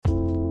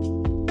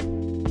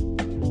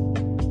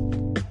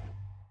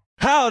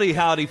Howdy,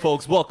 howdy,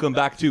 folks. Welcome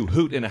back to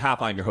Hoot and a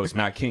Half. I'm your host,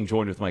 Matt King,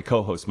 joined with my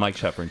co-host, Mike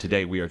Sheffer. And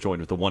today we are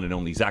joined with the one and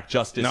only Zach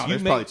Justice. No,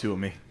 there's probably two of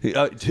me.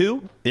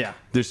 Two? Yeah.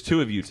 There's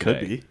two of you today.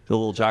 Could be. The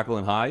little Jekyll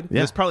and Hyde? Yeah.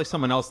 There's probably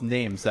someone else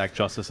named Zach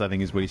Justice, I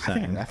think is what he's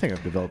saying. I think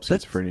I've developed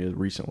schizophrenia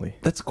recently.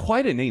 That's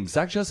quite a name.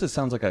 Zach Justice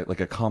sounds like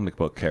a comic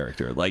book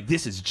character. Like,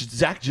 this is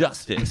Zach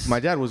Justice. My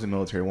dad was in the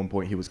military at one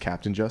point. He was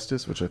Captain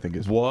Justice, which I think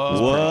is Whoa. is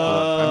pretty cool.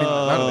 I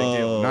mean, not a big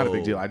deal. Not a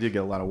big deal. I did get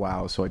a lot of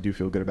wows, so I do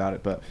feel good about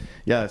it. But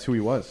yeah, that's who he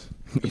was.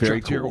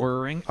 Very to your Aura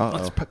ring.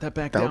 Let's put that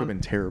back That down. would have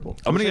been terrible.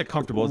 I'm gonna get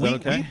comfortable. Is that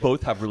okay? We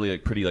both have really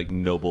pretty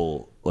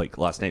noble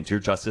last names. You're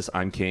Justice.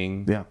 I'm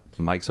King. Yeah.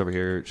 Mike's over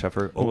here.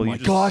 Sheffer. Oh Well, my you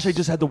just- gosh! I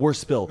just had the worst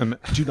spill.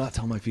 Do not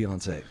tell my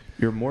fiance.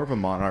 You're more of a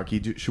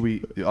monarchy. Should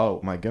we? Oh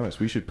my goodness,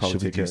 we should probably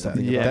Should we take do care of that.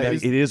 something? Yeah, about that?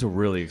 maybe- It is a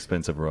really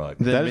expensive rug.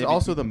 Then That is maybe-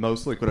 also the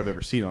most liquid I've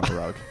ever seen on a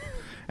rug.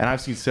 And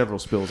I've seen several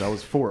spills. I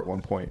was 4 at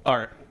one point. All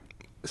right.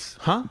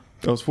 Huh?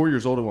 I was 4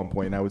 years old at one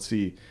point, and I would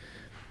see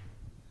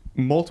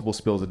multiple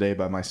spills a day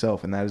by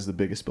myself, and that is the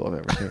biggest spill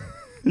I've ever seen.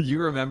 You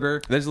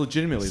remember That is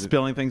legitimately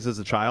spilling things as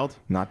a child?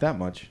 not that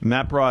much.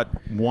 Matt brought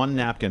one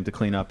napkin to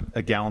clean up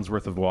a gallon's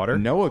worth of water.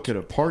 Noah could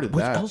have parted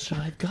What that. else should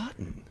I have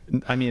gotten?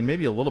 I mean,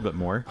 maybe a little bit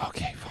more.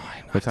 Okay,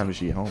 fine. What time is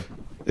she home?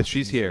 If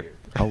she's here.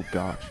 Oh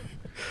gosh,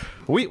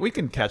 We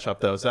can catch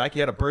up though. Zach,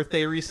 you had a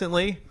birthday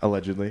recently.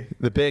 allegedly.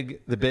 The big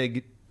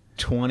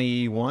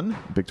 21.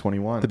 Big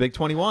 21. The big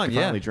 21. I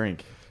Yeah. finally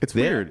drink. It's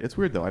Yeah. weird. It's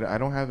weird though. I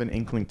don't have an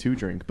inkling to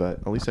drink, but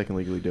at least I can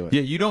legally do it.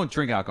 Yeah. You don't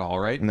drink alcohol,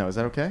 right? No, is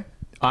that okay?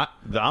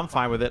 I'm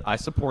fine with it. I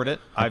support it.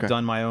 I've Okay.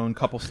 done my own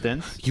couple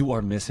stints. You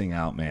are missing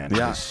out, man.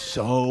 Yeah. It is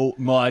so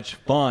much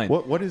fun.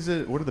 What is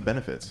it? What are the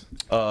benefits?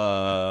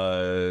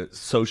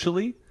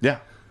 Socially? Yeah,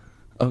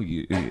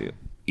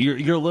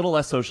 You're a little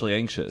less socially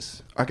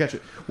anxious. I got you.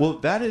 Well,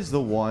 that is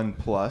the one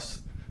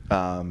plus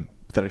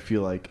that I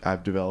feel like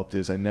I've developed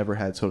is I never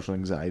had social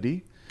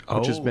anxiety,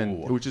 which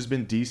has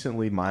been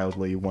decently,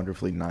 mildly,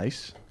 wonderfully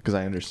nice because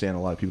I understand a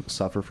lot of people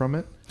suffer from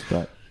it.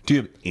 But Do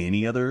you have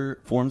any other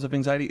forms of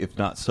anxiety, if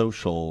not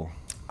social?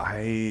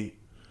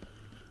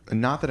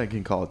 not that I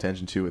can call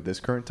attention to at this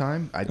current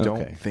time. I don't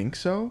Okay. think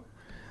so.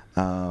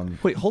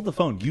 Wait, hold the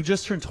phone. You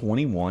just turned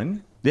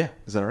 21? Yeah,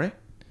 is that all right?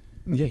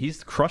 Yeah,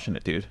 he's crushing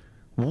it, dude.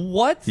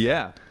 What?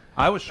 Yeah.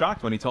 I was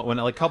shocked when a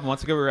couple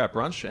months ago we were at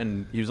brunch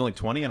and he was only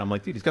 20 and I'm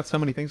like, dude, he's got so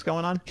many things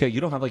going on. Okay, you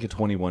don't have like a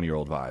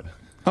 21-year-old vibe.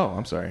 Oh,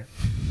 I'm sorry.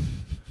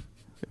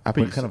 What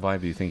kind of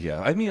vibe do you think you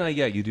have? I mean,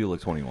 yeah, you do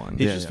look 21.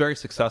 He's Yeah, just yeah. very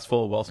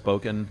successful,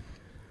 well-spoken,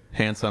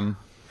 handsome.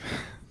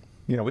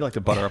 You know, we like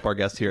to butter up our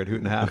guests here at Hoot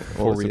and a Half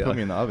before Well, we put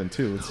me in the oven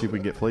too. Let's see if we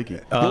can get flaky.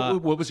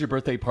 What was your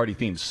birthday party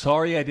theme?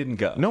 Sorry I didn't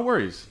go. No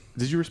worries.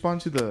 Did you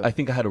respond to the? I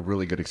think I had a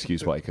really good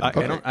excuse why I couldn't I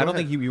go. don't, I don't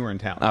think you were in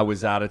town. I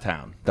was out of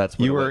town. That's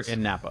what You it were was.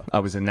 in Napa. I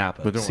was in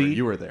Napa. but don't See, worry,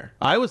 you were there.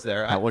 I was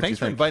there. what'd Thanks you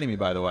for think? inviting me,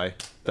 by the way.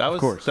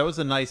 course. That was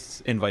a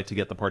nice invite to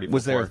get the party.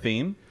 was there a before.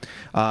 theme?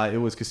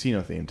 It was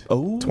casino themed.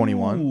 Oh,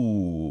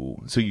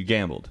 21. So you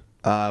gambled.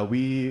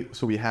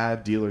 We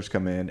had dealers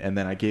come in, and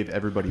then I gave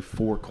everybody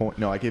 4 coins.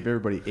 No, I gave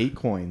everybody 8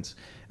 coins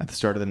at the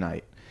start of the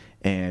night,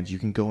 and you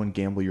can go and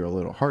gamble your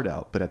little heart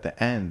out. But at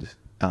the end,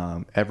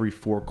 every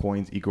 4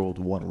 coins equaled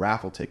 1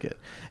 raffle ticket,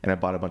 and I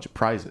bought a bunch of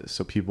prizes.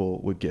 So people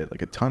would get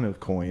like a ton of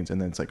coins,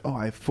 and then it's like, oh,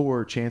 I have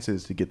 4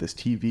 chances to get this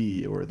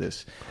TV or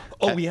this.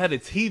 Oh, we had a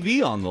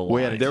TV on the line.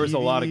 We had a There was a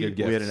lot of TV, good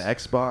gifts. We had an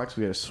Xbox.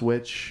 We had a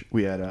Switch.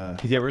 We had a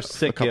Yeah, we're 6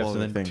 couple gifts other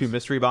and then things. 2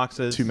 mystery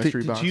boxes. 2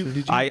 mystery Did boxes. you-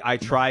 Did you? I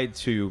tried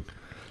to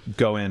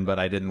go in, but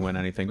I didn't win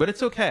anything. But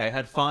it's okay. I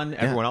had fun.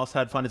 Everyone else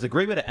had fun. It's a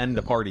great way to end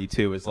the party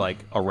too. Is like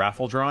a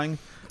raffle drawing.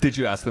 Did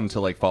you ask them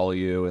to follow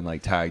you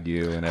and tag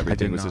you and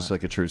everything? did Was not. this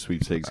like a true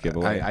sweepstakes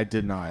giveaway? I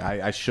did not.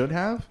 I should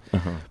have,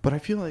 but I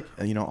feel like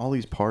all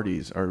these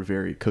parties are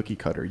very cookie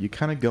cutter. You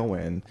kind of go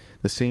in,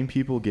 the same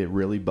people get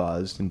really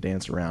buzzed and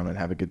dance around and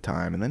have a good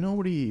time, and then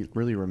nobody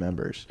really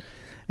remembers.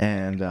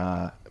 And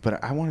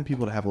but I wanted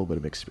people to have a little bit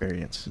of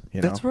experience.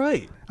 That's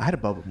right. I had a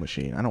bubble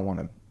machine. I don't want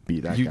to be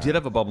that. You guy. did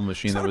have a bubble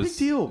machine It's that not a was big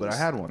deal, but I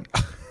had one.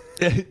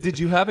 Did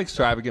you have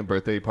extravagant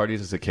birthday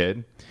parties as a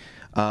kid?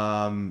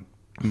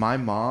 My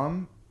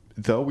mom,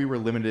 though we were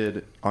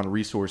limited on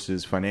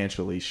resources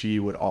financially, she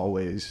would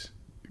always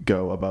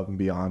go above and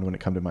beyond when it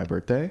come to my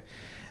birthday.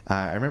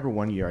 I remember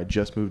one year I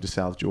just moved to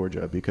South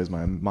Georgia because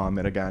my mom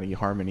met a guy in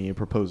eharmony and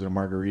proposed in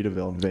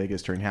Margaritaville in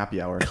Vegas during happy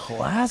hour.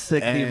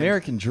 Classic, the And-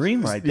 American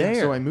dream right Yeah,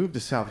 there. so I moved to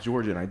South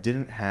Georgia and I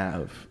didn't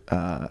have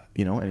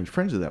any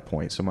friends at that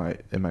point. So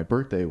my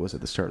birthday was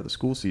at the start of the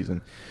school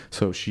season.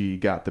 So she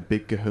got the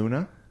big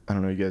kahuna. I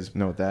don't know if you guys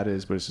know what that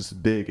is, but it's just a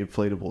big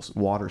inflatable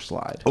water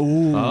slide.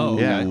 Oh,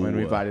 Yeah, okay. when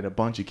we invited a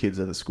bunch of kids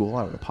at the school, a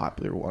lot of the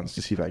popular ones,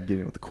 to see if I could get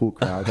in with the cool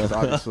crowd. Because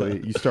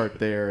obviously, you start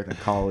there, then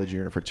college,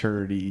 you're in a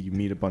fraternity, you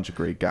meet a bunch of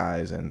great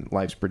guys, and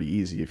life's pretty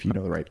easy if you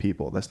know the right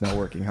people. That's not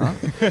working, huh?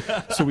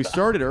 So we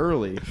started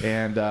early,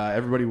 and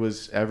everybody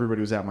was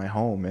at my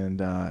home,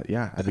 and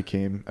I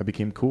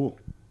became cool.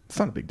 It's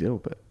not a big deal,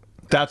 but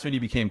That's when you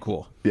became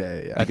cool.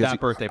 yeah. At that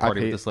birthday party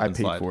I with paid, the slip and I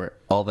paid slide. for it.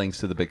 All thanks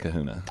to the big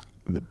kahuna.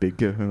 The big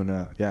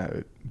kahuna,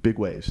 yeah, big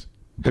waves.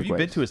 Have you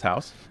been to his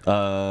house?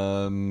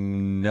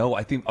 No,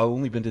 I think I've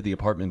only been to the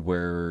apartment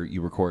where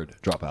you record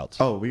Dropouts.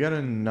 Oh, we got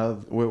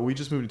another. We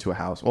just moved into a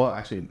house. Well,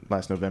 actually,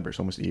 last November,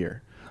 so almost a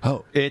year.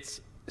 Oh.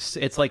 It's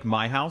like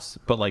my house,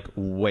 but like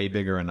way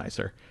bigger and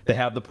nicer. They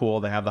have the pool,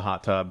 they have the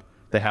hot tub,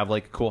 they have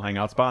like cool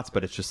hangout spots,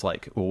 but it's just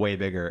like way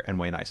bigger and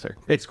way nicer.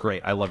 It's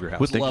great. I love your house.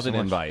 Would Thank love you an so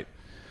much. invite.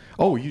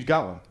 Oh, you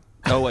got one.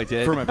 Oh, I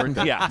did For my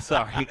birthday? Yeah,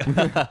 sorry.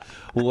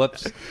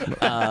 Whoops,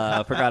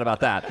 forgot about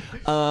that.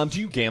 Do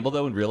you gamble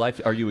though in real life?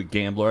 Are you a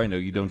gambler? I know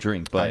you don't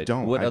drink, but I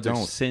don't. what I other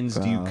don't. sins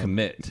do you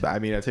commit? I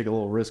mean, I take a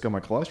little risk on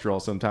my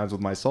cholesterol sometimes with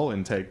my salt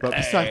intake, but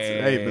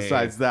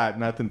besides that,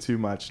 nothing too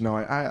much. No,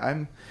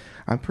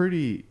 I'm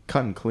pretty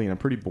cut and clean. I'm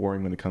pretty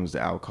boring when it comes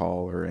to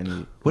alcohol or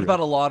any. What about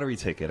a lottery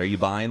ticket? Are you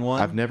buying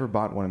one? I've never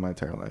bought one in my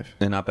entire life.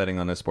 and not betting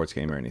on a sports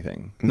game or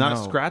anything. Not a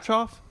No. scratch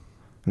off?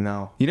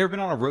 No, You never been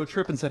on a road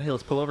trip and said, "Hey,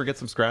 let's pull over, get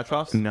some scratch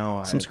offs"?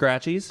 no. Some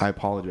scratchies? I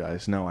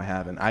apologize. No, I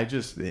haven't. I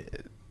just the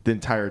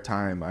entire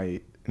time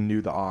I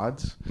knew the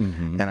odds,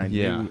 and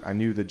I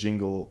knew the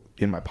jingle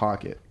in my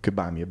pocket could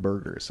buy me a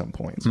burger at some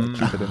point. So I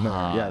keep it in there.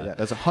 Yeah.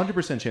 That's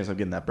 100% chance I'm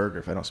getting that burger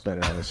if I don't spend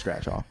it on a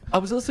scratch off. I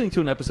was listening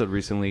to an episode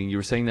recently, and you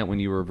were saying that when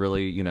you were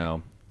really,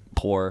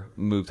 poor,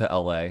 moved to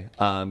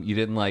LA, you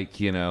didn't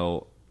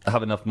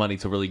have enough money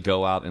to really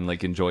go out and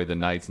like enjoy the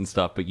nights and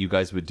stuff, but you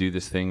guys would do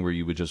this thing where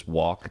you would just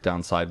walk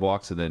down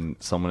sidewalks, and then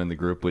someone in the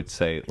group would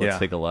say, "Let's Yeah.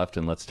 take a left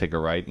and let's take a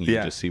right," and you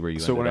just see where you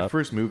So ended when up. I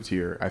first moved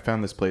here, I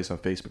found this place on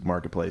Facebook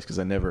Marketplace because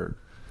I'd never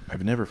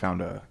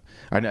found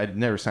I'd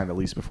never signed a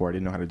lease before. I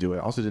didn't know how to do it.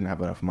 I also didn't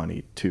have enough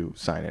money to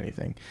sign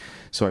anything.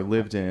 So I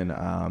lived in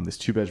this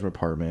 2-bedroom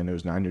apartment. It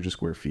was 900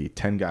 square feet,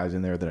 10 guys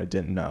in there that I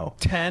didn't know.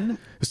 10? It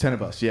was 10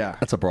 of us, yeah.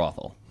 That's a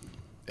brothel.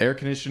 Air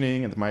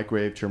conditioning and the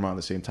microwave turned on at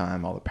the same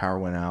time. All the power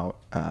went out.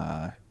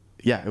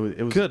 Yeah, it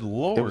was. Good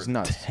Lord. It was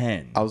nuts.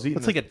 10. I was eating.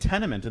 It's like a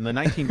tenement in the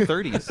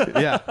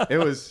 1930s. Yeah, it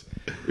was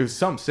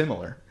some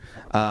similar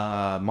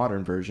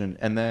modern version.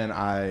 And then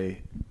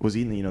I was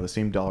eating the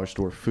same dollar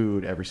store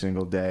food every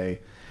single day,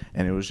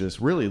 and it was just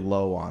really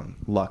low on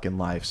luck in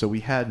life. So we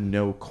had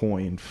no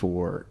coin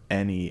for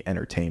any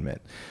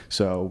entertainment.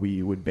 So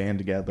we would band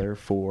together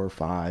 4 or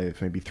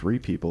 5, maybe 3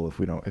 people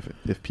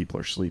if people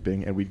are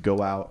sleeping, and we'd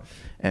go out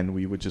and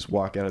we would just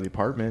walk out of the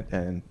apartment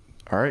and,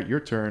 all right, your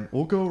turn.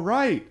 We'll go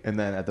right. And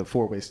then at the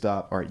 4-way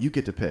stop, all right, you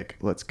get to pick.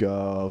 Let's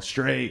go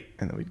straight.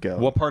 And then we'd go.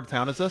 What part of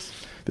town is this?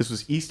 This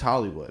was East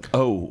Hollywood.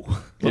 Oh,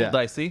 Little Yeah.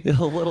 dicey. a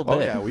little bit. Oh,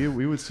 yeah.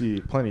 We would see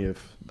plenty of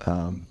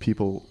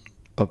people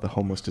of the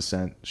homeless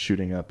descent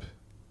shooting up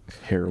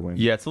heroin.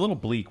 Yeah, it's a little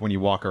bleak when you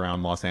walk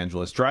around Los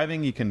Angeles.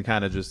 Driving, you can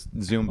kind of just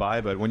zoom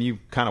by, but when you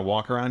kind of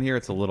walk around here,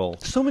 it's a little.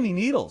 So many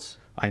needles.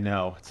 I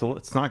know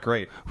it's not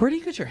great. Where do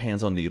you get your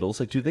hands on needles?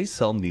 Like, do they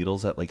sell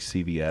needles at like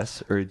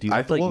CVS, or do you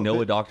have to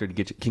know a doctor to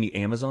get you? Can you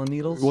Amazon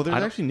needles? Well,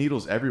 there's actually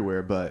needles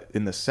everywhere, but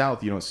in the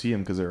South, you don't see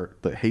them because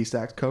the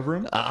haystacks cover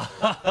them.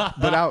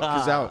 but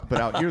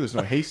out here, there's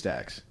no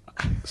haystacks.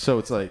 So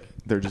it's like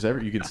they're just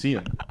you can see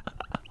them.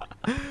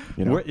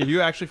 Are you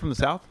actually from the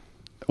South?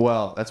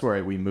 Well, that's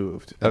where we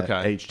moved at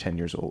Okay. age 10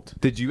 years old.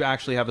 Did you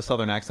actually have a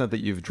Southern accent that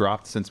you've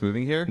dropped since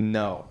moving here?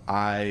 No,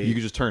 You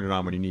can just turn it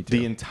on when you need to.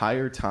 the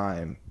entire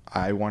time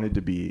I wanted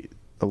to be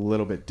a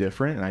little bit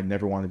different, and I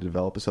never wanted to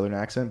develop a Southern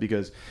accent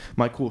because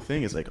my cool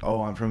thing is like,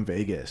 oh, I'm from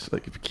Vegas.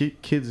 Like, if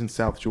kids in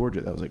South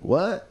Georgia, I was like,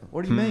 what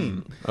do you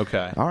mean?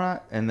 Okay. All right.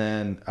 And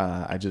then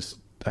I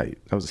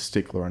was a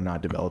stickler on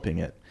not developing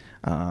it.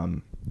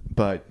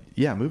 But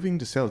yeah, moving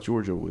to South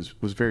Georgia was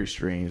very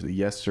strange. The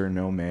yes sir,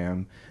 no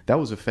ma'am, that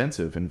was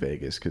offensive in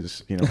Vegas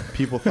because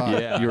people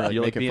thought you were like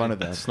you're making being fun of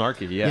them.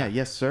 snarky. Yeah, Yeah.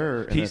 yes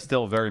sir. And He's then-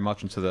 still very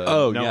much into the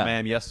Oh, no yeah.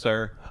 ma'am, yes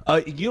sir.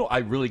 I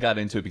really got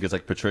into it because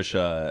like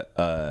Patricia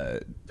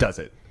does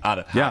it out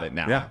of habit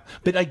now. yeah.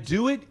 But I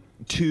do it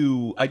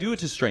to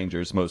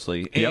strangers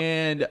mostly, Yep.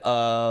 and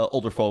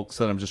older folks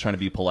that I'm just trying to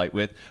be polite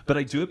with. But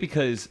I do it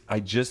because I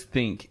just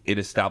think it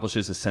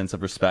establishes a sense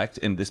of respect,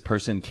 and this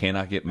person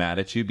cannot get mad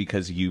at you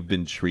because you've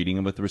been treating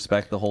them with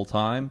respect the whole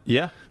time.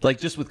 Yeah. Like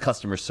just with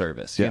customer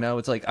service, Yeah.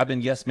 it's like I've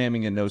been yes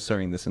ma'aming and no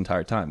sirring this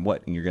entire time.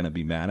 What? And you're gonna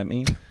be mad at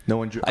me?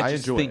 No, I I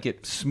just enjoy think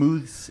it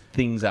smooths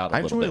things out a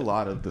I little enjoy bit. a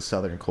lot of the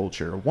Southern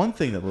culture. One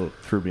thing that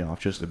threw me off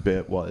just a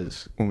bit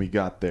was when we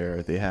got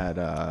there, they had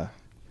a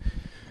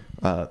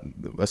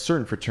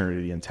certain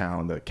fraternity in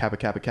town, the Kappa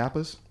Kappa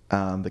Kappas.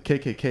 The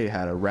KKK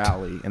had a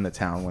rally in the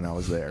town when I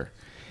was there.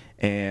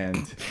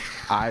 And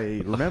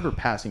I remember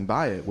passing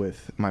by it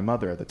with my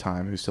mother at the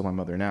time, who's still my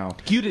mother now.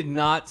 You did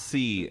not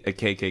see a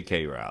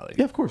KKK rally.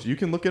 Yeah, of course. You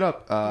can look it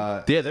up.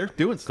 Yeah, they're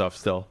doing stuff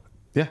still.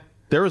 Yeah.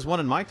 There was one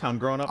in my town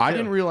growing up. I too.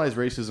 didn't realize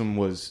racism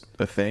was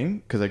a thing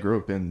because I grew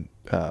up in,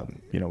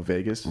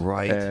 Vegas.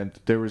 Right. And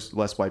there was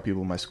less white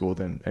people in my school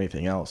than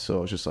anything else. So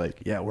it was just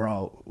like, yeah, we're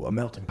all a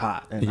melting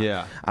pot. And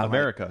Yeah, I like-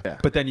 America. yeah.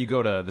 But then you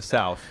go to the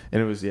South.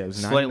 And it was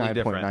Slightly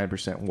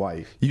 99.9%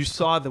 white. You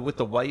saw with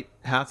the white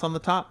hats on the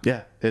top.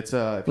 Yeah. It's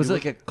if Was you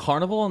it like a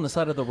carnival on the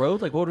side of the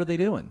road? Like, what were they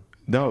doing?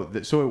 No,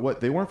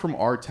 they weren't from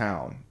our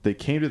town. They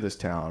came to this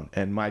town,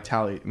 and my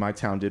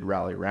town did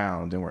rally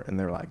around, and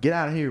they were like, "Get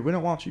out of here! We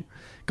don't want you.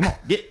 Come on,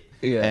 get."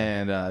 Yeah.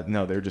 And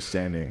no, they're just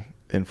standing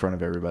in front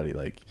of everybody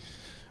like,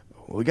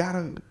 we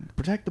gotta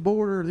protect the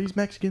border. These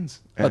Mexicans.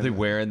 Are And, they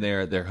wearing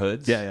their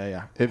hoods?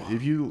 Yeah.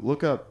 If you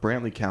look up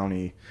Brantley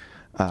County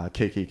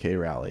KKK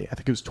rally, I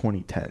think it was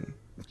 2010.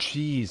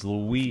 Jeez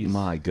Louise.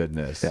 My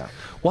goodness. Yeah.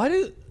 Why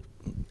do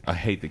I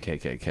hate the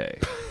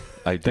KKK?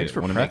 I do. Thanks for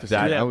want to make prefacing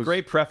that. that. Yeah, I was-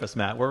 great preface,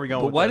 Matt. Where are we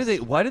going But with why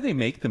do this? they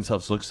make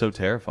themselves look so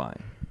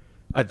terrifying?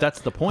 That's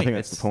the point. I think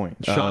that's the point.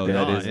 Shut Oh,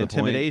 down, that is the point.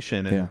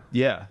 intimidation. And,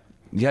 yeah.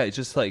 Yeah, it's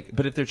just like,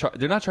 but if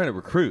they're not trying to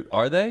recruit,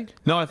 are they?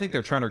 No, I think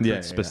they're trying to recruit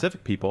Yeah.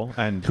 specific people.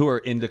 And Who are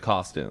into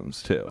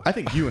costumes too? I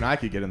think you and I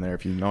could get in there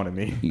if you know what I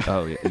mean.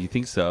 Oh, yeah, you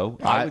think so?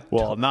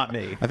 well, not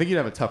me. I think you'd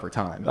have a tougher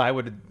time. I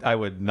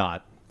would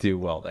not do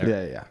well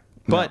there. Yeah.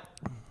 But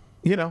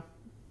you know,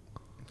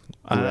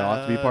 We all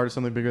have to be part of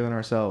something bigger than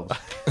ourselves.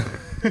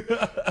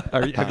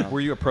 were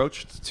you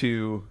approached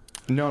to?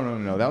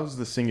 No. That was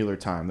the singular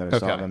time that I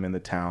saw Okay. them in the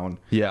town.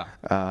 Yeah.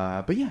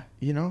 But yeah,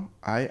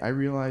 I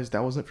realized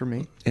that wasn't for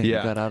me. And Yeah.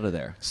 you got out of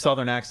there.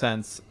 Southern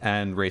accents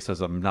and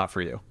racism, not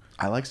for you.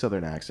 I like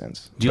Southern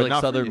accents. Do you But not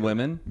like for Southern you.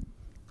 women?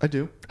 I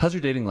do. How's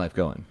your dating life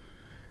going?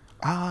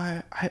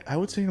 I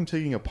would say I'm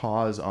taking a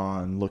pause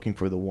on looking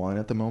for the one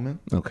at the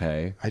moment.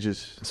 Okay. I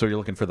just. So you're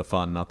looking for the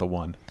fun, not the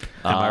one.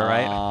 Am I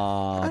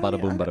right? Bada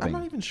boom, bada I'm not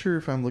bing. even sure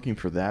if I'm looking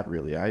for that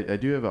really. I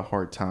do have a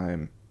hard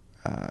time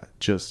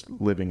just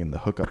living in the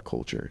hookup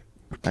culture.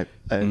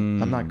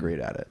 I'm not great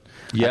at it.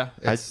 Yeah,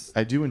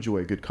 I do enjoy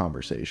a good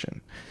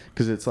conversation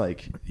because it's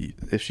like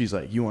if she's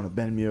like, you want to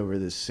bend me over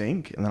this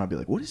sink, and then I'll be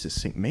like, what is this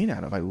sink made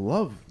out of? I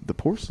love the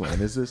porcelain.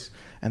 Is this?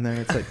 And then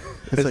it's like,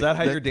 Is that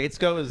how your dates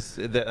go?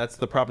 That's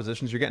the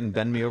propositions you're getting?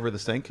 Bend me over the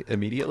sink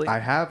immediately? I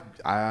have,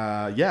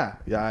 yeah,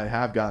 I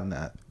have gotten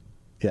that.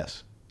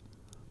 Yes.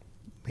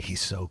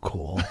 He's so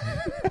cool.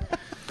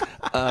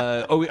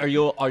 Are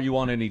you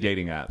on any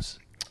dating apps?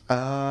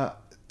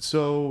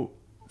 So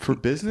for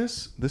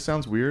business, this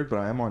sounds weird, but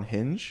I am on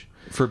Hinge.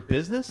 For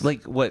business?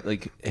 Like what?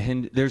 Like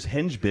there's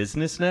Hinge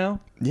Business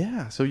now?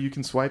 Yeah, so you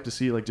can swipe to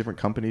see like different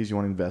companies you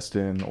want to invest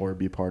in or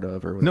be part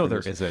of, or No,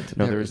 whatever. there isn't.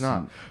 No, There there is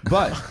not.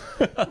 But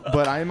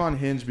I am on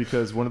Hinge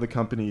because one of the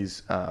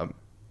companies I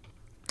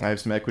have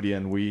some equity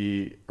in.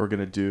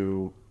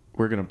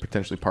 We're gonna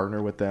potentially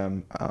partner with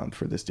them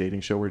for this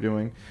dating show we're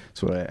doing.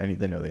 So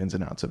they know the ins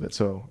and outs of it.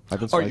 So I've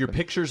been. Are swiping. your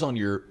pictures on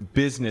your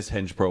business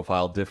Hinge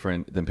profile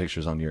different than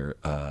pictures on your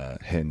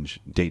Hinge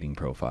dating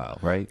profile?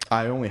 Right.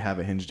 I only have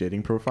a Hinge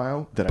dating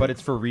profile but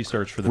it's for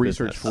research for the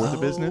research business. for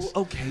the business.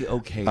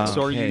 Okay.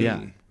 So are you?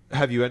 Yeah.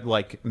 Have you had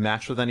like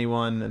matched with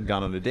anyone and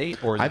gone on a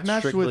date, or is I've it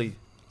matched strictly with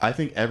I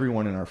think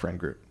everyone in our friend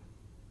group.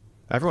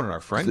 everyone in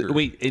our friend group?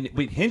 Wait.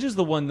 Hinge is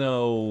the one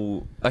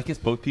though. I guess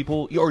both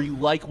people, or you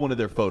like one of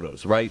their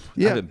photos, right?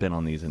 Yeah. I haven't been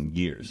on these in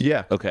years.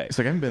 Yeah. Okay. It's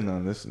like I haven't been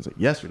on this since like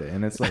yesterday,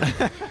 and it's like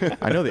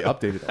I know they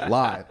updated a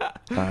lot.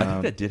 I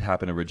think that did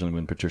happen originally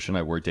when Patricia and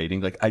I were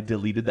dating. Like I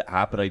deleted the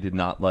app, but I did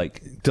not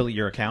like delete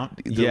your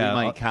account? delete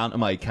my account, and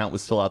my account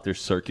was still out there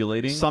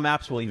circulating. Some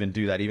apps will even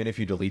do that. Even if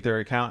you delete their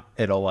account,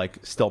 it'll like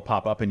still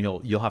pop up, and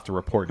you'll have to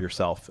report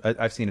yourself.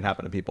 I've seen it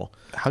happen to people.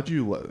 How'd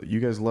you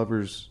guys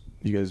lovers?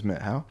 You guys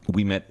met how?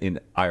 We met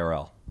in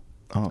IRL.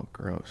 Oh,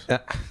 gross.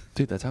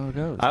 Dude, that's how it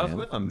goes. I was man.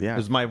 with them. Yeah. It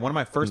was one of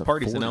my first the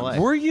parties in 40s. LA.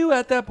 Were you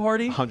at that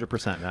party?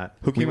 100% Matt.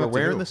 Who we came were up to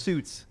wearing who? the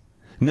suits.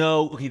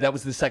 No, okay, that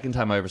was the second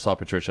time I ever saw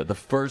Patricia. The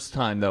first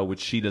time, though, which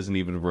she doesn't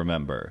even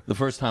remember. The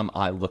first time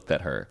I looked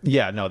at her.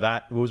 Yeah, no,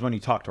 that was when you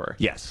talked to her.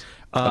 Yes.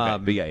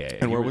 Okay, but yeah.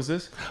 And where was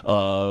this?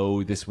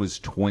 Oh, this was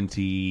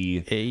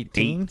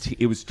 2018. 18?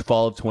 It was the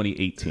fall of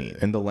 2018.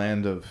 In the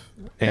land of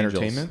Angels.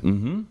 entertainment.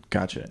 Mm-hmm.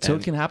 Gotcha. So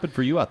And it can happen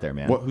for you out there,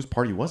 man. whose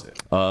party was it?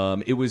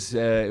 It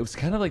was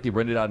kind of like they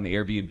rented out an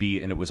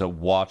Airbnb, and it was a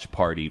watch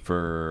party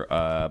for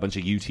a bunch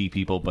of UT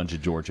people, a bunch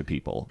of Georgia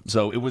people.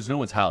 So it was no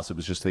one's house. It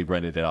was just they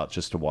rented it out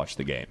just to watch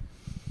the game.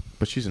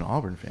 But she's an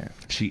Auburn fan.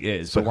 She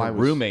is. So But why her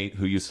was- roommate,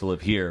 who used to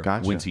live here,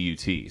 Gotcha. went to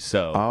UT.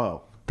 So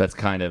Oh, that's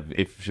kind of,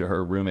 if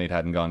her roommate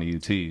hadn't gone to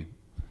UT,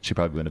 she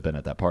probably wouldn't have been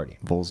at that party.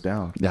 Vols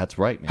down. That's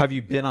right, man. Have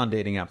you been on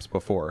dating apps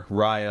before?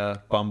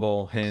 Raya,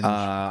 Bumble, Hinge,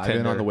 I've been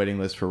on Tinder? the waiting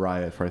list for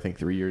Riot for I think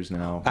 3 years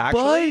now.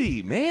 Actually,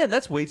 Buddy, man,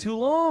 that's way too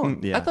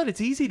long. yeah. I thought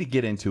it's easy to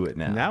get into it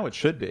now. now it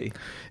should be.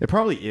 It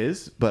probably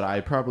is, but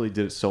I probably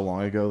did it so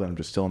long ago that I'm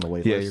just still on the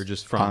wait Yeah, list. you're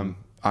just from-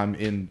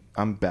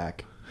 I'm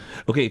back.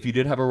 Okay, if you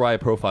did have a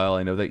Riot profile,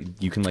 I know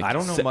that you can like. I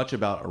don't know set- much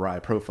about a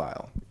Riot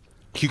profile.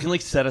 You can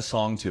like set a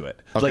song to it.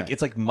 Okay. Like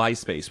it's like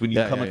MySpace. When you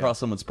Yeah, come yeah, across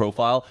someone's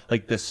profile,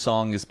 like the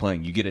song is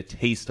playing. You get a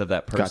taste of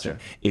that person.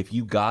 Gotcha. If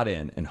you got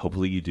in, and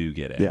hopefully you do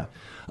get in. Yeah.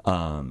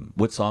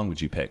 What song would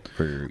you pick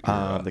for your?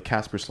 The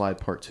Casper Slide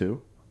Part 2.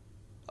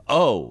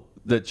 Oh,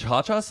 the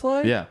Cha Cha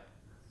Slide. Yeah.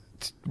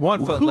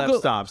 1 foot left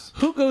stops.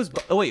 Who goes?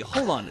 Oh wait,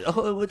 hold on.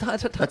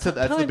 That's That's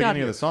the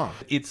beginning of the song.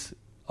 It's.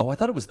 Oh, I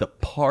thought it was the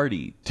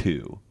Party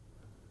 2.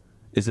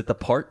 Is it the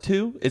Part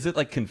 2? Is it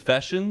like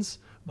Confessions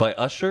by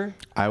Usher?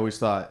 I always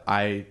thought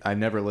I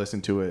never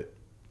listened to it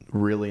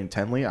really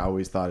intently. I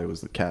always thought it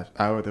was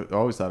I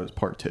always thought it was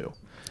Part 2.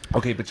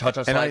 Okay, but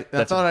Cha-Cha And I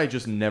Slide. thought I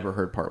just never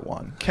heard part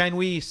one. Can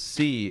we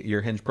see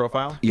your Hinge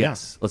profile?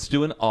 Yes. Let's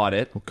do an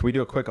audit. Can we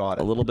do a quick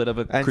audit? A little bit of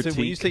a And critique. so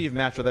when you say you've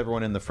matched with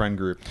everyone in the friend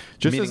group,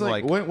 Just meaning as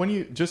like, when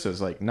you just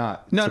as like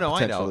not. No, to no,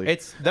 I know. potentially-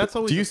 That's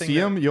always. Do you the thing see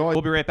that- them? You always.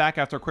 We'll be right back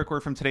after a quick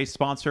word from today's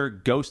sponsor,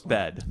 Ghost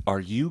Bed. Are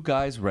you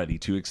guys ready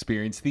to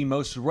experience the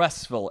most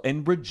restful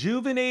and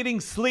rejuvenating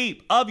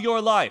sleep of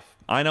your life?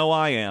 I know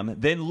I am.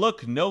 Then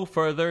look no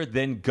further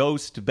than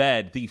Ghost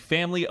Bed, the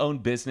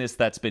family-owned business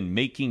that's been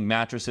making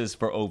mattresses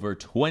for over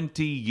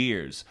 20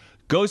 years.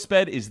 Ghost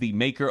Bed is the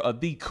maker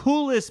of the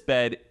coolest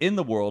bed in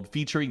the world,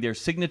 featuring their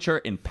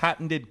signature and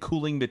patented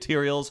cooling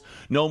materials.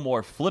 No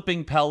more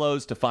flipping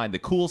pillows to find the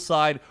cool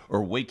side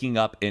or waking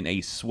up in a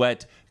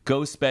sweat.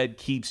 Ghost Bed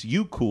keeps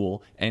you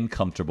cool and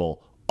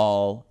comfortable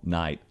all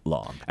night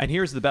long. And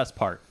here's the best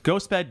part.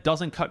 GhostBed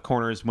doesn't cut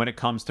corners when it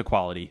comes to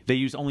quality. They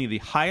use only the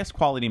highest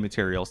quality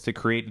materials to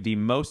create the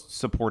most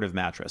supportive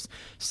mattress.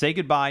 Say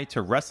goodbye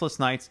to restless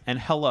nights and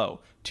hello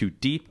to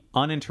deep,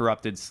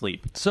 uninterrupted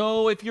sleep.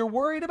 So if you're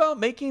worried about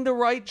making the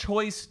right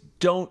choice,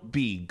 don't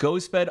be.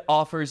 GhostBed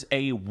offers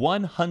a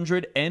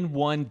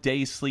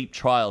 101-day sleep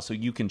trial, so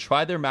you can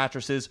try their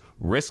mattresses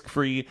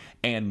risk-free,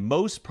 and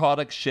most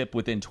products ship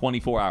within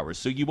 24 hours,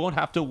 so you won't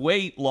have to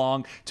wait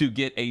long to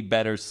get a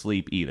better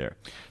sleep either.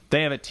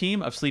 They have a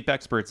team of sleep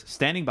experts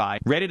standing by,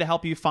 ready to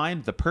help you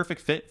find the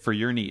perfect fit for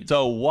your needs.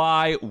 So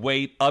why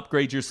wait?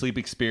 Upgrade your sleep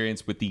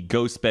experience with the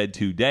Ghost Bed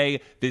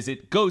today.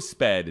 Visit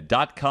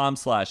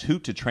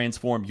ghostbed.com/hoot to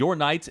transform your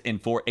nights, and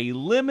for a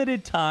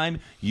limited time,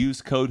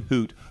 use code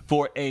HOOT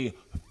for a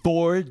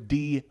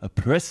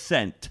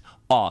 40%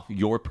 off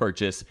your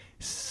purchase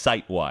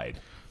site-wide.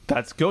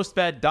 That's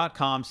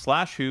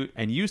ghostbed.com/hoot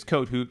and use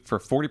code HOOT for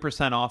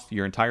 40% off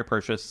your entire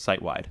purchase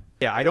site-wide.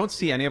 Yeah, I don't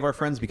see any of our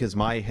friends because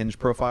my Hinge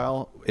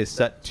profile is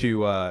set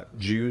to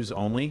Jews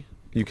only.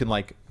 You can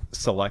like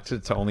select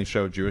it to only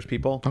show Jewish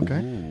people.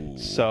 Okay.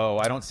 So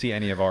I don't see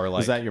any of our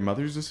like. Is that your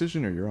mother's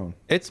decision or your own?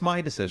 It's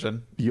my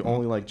decision. You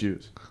only like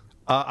Jews.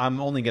 I'm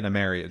only going to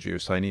marry a Jew,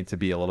 so I need to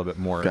be a little bit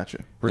more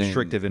Gotcha.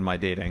 restrictive in my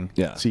dating.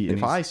 Yeah. See, And if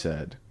he's- I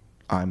said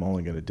I'm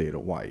only going to date a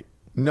white.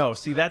 No,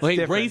 see that's Wait,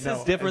 different. race No,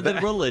 is different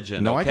than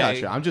religion. No, okay? I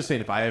got you. I'm just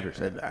saying if I ever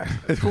said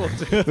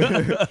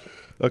that.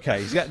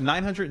 Okay, he's got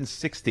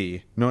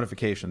 960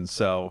 notifications,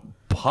 so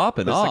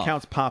Popping this off.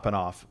 account's popping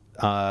off.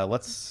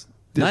 Let's. Is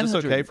this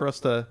 900 okay for us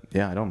to?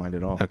 Yeah, I don't mind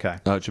at all. Okay.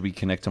 Should we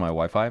connect to my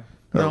Wi-Fi?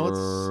 No,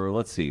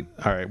 let's see.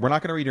 All right, we're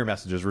not going to read your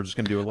messages. We're just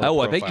going to do a little. Oh,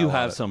 I bet you profile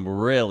have audit. some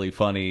really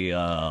funny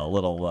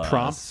little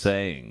Prompts?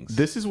 sayings.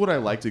 This is what I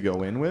like to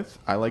go in with.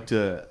 I like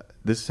to.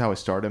 This is how I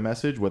start a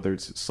message, whether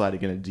it's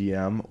sliding in a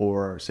DM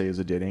or say as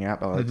a dating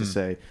app. I like to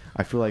say,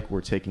 I feel like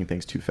we're taking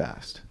things too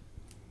fast.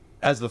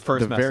 as the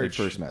first The message. very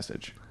first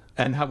message.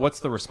 And what's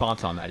the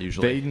response on that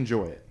usually? They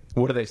enjoy it.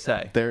 What do they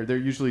say? They're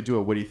usually do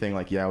a witty thing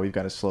like, yeah, we've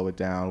got to slow it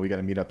down. We got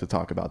to meet up to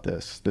talk about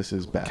this. This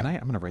is bad. Can I? I'm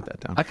going to write that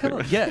down. I kind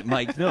of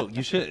Mike. No,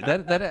 you should.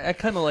 That I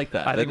kind of like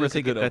that. I think That we're is a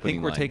taking. good I think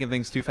opening we're line. taking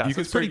things too fast. You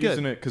can That's pretty start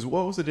using good. it because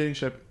what was the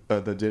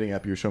dating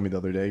app you were showing me the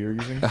other day you're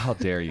using? How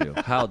dare you?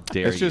 How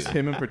dare It's just you?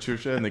 him and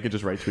Patricia, and they can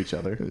just write to each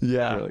other.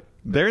 Yeah. Really.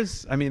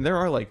 There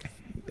are like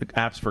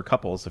apps for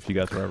couples if you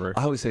guys were ever.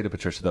 I always say to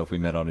Patricia though, if we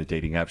met on a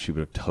dating app, she would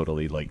have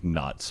totally like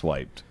not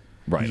swiped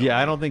right. Yeah,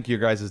 I don't think your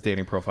guys'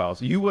 dating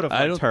profiles. You would have I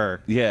liked don't-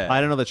 her. yeah. I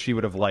don't know that she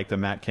would have liked a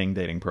Matt King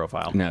dating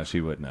profile. No,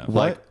 she wouldn't have.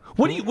 What?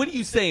 What are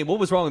you saying? What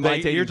was wrong with my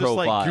Like, dating you're just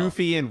profile? like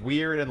goofy and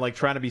weird and like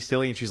trying to be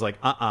silly, and she's like,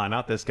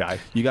 not this guy.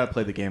 You got to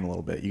play the game a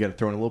little bit. You got to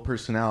throw in a little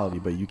personality,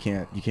 but you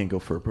can't go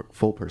for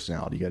full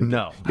personality. You got to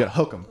No. You got to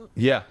hook them.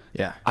 Yeah.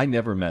 Yeah. I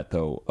never met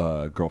though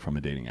a girl from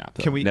a dating app.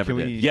 Though. Can we- Never can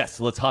did. we- Yes,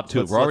 let's hop to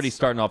it. let's- We're already let's-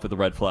 starting off with the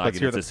red flag. let's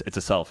And hear it's a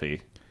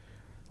selfie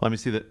Let me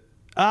see that.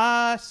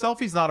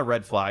 Selfie's not a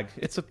red flag.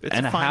 It's a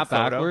and a fine hat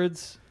photo.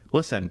 backwards.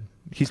 Listen,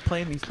 he's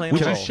playing. Would Would the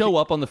you role. show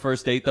up on the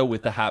first date though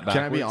with the hat backwards?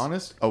 Can I be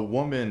honest? A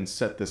woman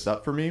set this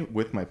up for me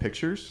with my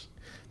pictures.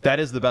 That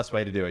is the best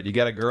way to do it. You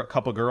get a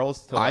couple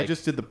girls. To I like,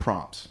 just did the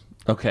prompts.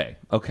 Okay.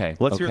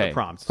 let's hear the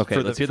prompts. Okay,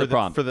 for let's the, hear the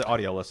prompt. for the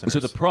audio listeners. So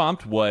the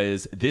prompt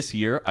was, this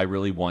year I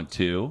really want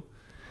to,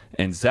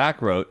 and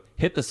Zach wrote,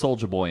 hit the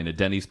Soulja Boy in a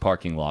Denny's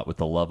parking lot with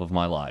the love of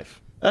my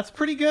life. That's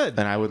pretty good.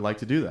 And I would like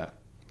to do that.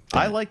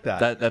 I like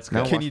that. That's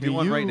good. Can you do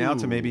one right now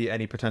to you. maybe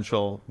any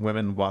potential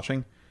women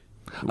watching?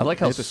 I like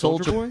how Hit the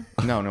Soldier Soulja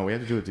Boy? No, we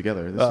have to do it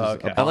together. This Oh, is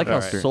okay. I like how All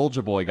right.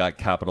 Soulja Boy got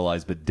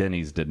capitalized, but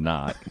Denny's did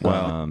not.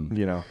 Well,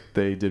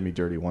 they did me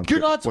dirty once. You're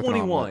not with an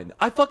 21.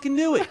 I fucking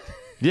knew it.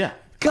 Yeah.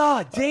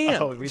 God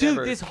damn. Oh, we Dude,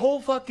 never- this whole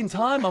fucking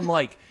time I'm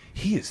like,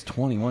 he is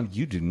 21.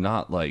 You do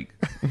not like.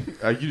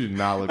 You do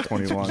not look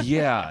 21.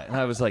 Yeah. And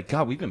I was like,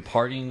 God, we've been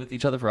partying with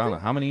each other for I don't know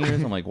how many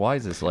years. I'm like, why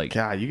is this like.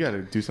 God, you got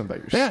to do something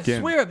about your Yeah, I skin.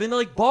 swear, I've been to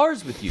like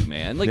bars with you,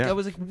 man. Like, Yeah. I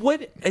was like,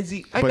 what is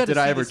he? I But gotta did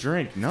I see ever this.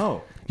 drink?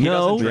 No. He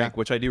No. doesn't drink,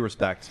 which I do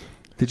respect.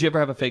 Did you ever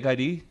have a fake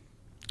ID?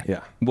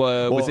 Yeah.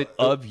 Was Well, it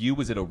of you?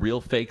 Was it a real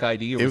fake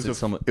ID, or It was was it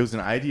someone? It was an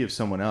ID of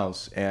someone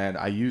else, and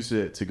I used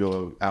it to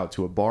go out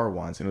to a bar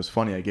once, and it was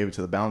funny. I gave it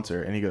to the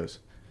bouncer, and he goes,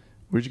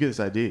 "Where'd you get this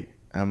ID?"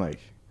 And I'm like,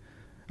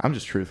 I'm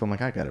just truthful. I'm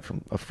like, I got it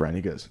from a friend.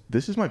 He goes,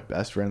 this is my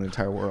best friend in the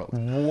entire world.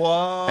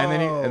 Whoa. And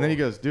then he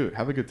goes, dude,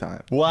 have a good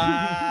time. Wow.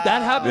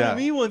 That happened Yeah, to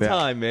me one yeah.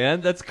 time,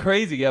 man. That's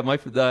crazy. Yeah, my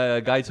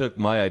guy took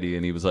my ID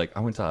and he was like, I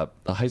went to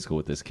high school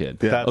with this kid.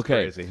 Yeah. That's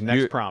okay, crazy. Next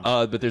you're- prompt.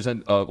 But there's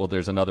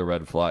there's another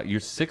red flag.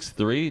 You're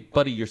 6'3",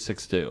 buddy. You're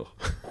 6'2".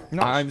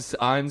 No. I'm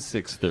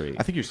 6'3".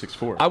 I think you're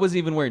 6'4". I wasn't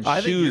even wearing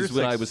I think you're shoes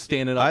when I was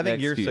standing up. I think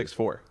next you're to you.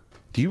 6'4".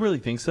 Do you really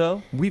think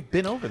so? We've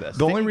been over this.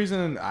 The only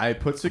reason I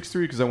put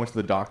 6'3" because I went to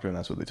the doctor and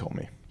that's what they told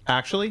me.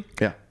 Actually?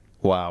 Yeah.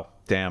 Wow.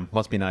 Damn.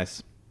 Must be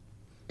nice.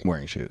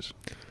 Wearing shoes.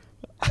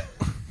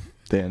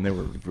 Then they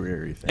were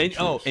very thin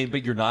shoes.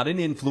 But you're not an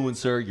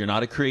influencer. You're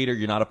not a creator.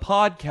 You're not a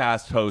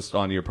podcast host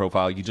on your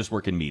profile. You just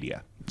work in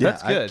media. Yeah,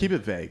 That's good. keep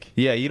it vague.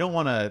 Yeah, you don't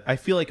want to. I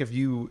feel like if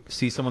you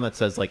see someone that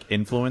says like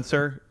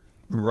influencer,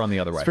 run the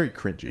other way. It's very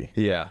cringy.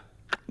 Yeah.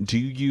 Do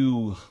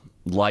you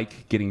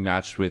like getting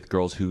matched with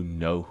girls who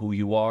know who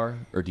you are,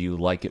 or do you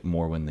like it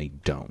more when they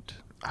don't?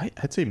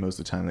 I'd say most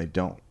of the time they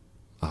don't.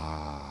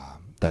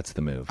 That's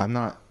the move. I'm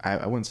not.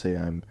 I wouldn't say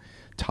I'm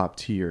top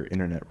tier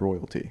internet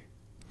royalty.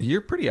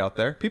 You're pretty out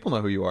there. People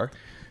know who you are.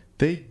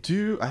 They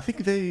do. I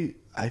think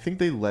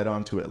they led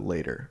onto it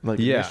later. Like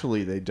Yeah.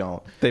 initially they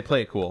don't. They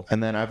play it cool.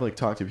 And then I've like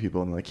talked to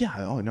people and they're like, yeah,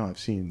 oh no, I've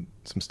seen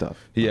some stuff.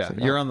 I Yeah, was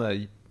like, you're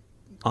oh.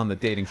 on the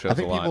dating shows I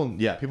think a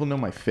lot. people know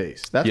my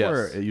face. That's Yes.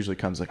 where it usually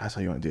comes. Like I saw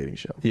you on a dating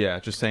show. Yeah,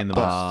 just saying the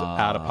most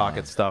out of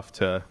pocket stuff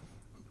to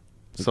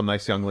some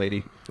nice young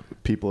lady.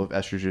 People of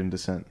estrogen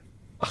descent.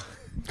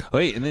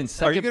 Wait, and then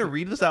second. Are you going to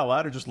read this out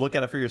loud or just look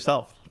at it for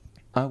yourself?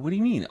 What do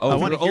you mean? Oh, I we're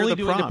wanna hear only the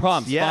doing the prompts.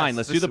 prompts. Yes, Fine,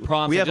 let's do the this-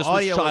 prompts. we I have just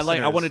audio I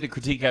listeners. wanted to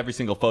critique every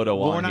single photo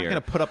Well, on we're not here.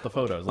 going to put up the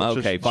photos. Let's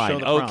Okay, just fine. show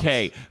the prompts.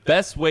 Okay,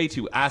 best way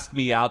to ask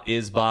me out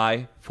is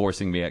by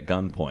forcing me at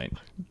gunpoint.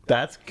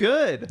 That's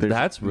good. There's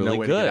That's really no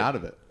way to good. get out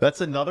of it. That's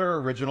another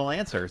original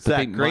answer. Zach,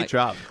 thing great might-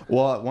 job.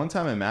 Well, at one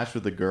time I matched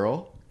with a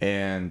girl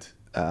and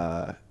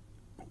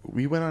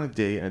we went on a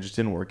date and it just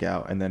didn't work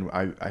out. And then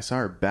I saw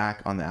her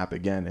back on the app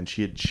again and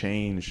she had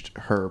changed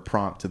her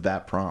prompt to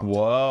that prompt.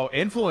 Whoa,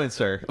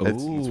 influencer.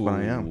 That's what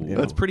I am. You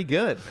know? That's pretty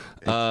good.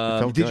 It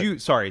felt Did good. you?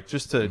 Sorry,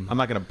 just to. I'm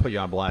not going to put you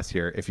on blast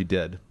here if you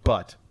did,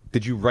 but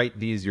did you write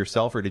these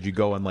yourself or did you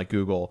go and like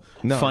Google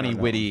funny,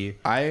 No. witty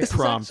I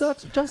prompts?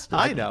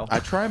 I know. I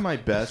try my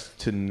best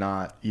to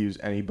not use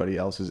anybody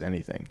else's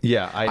anything.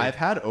 Yeah, I've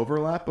had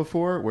overlap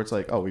before where it's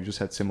like, oh, we've just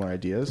had similar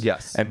ideas.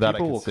 Yes, and that I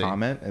people can will see.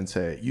 comment and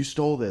say, "You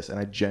stole this," and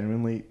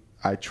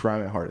I try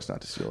my hardest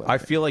not to steal it. I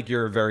feel like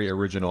you're very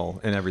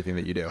original in everything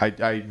that you do.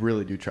 I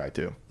really do try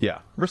to. Yeah,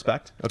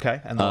 respect. Okay,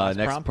 and the last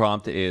Next prompt.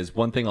 prompt is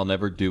one thing I'll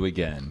never do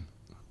again.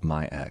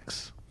 My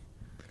ex.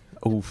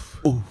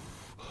 Oof.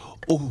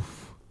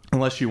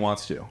 Unless she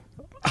wants to.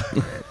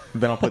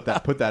 Then I'll put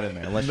that in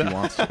there. Unless she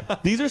wants to.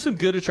 These are some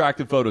good,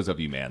 attractive photos of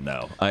you, man.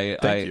 Though.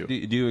 Thank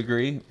you. Do you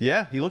agree?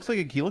 Yeah, he looks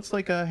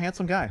like a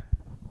handsome guy.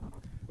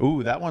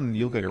 Ooh, that one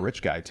you look like a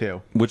rich guy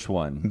too. Which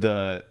one?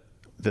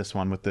 This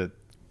one with the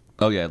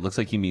Oh yeah, it looks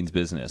like he means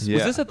business. Yeah.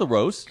 Was this at the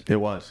roast? It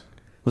was.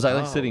 Was I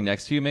like sitting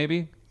next to you?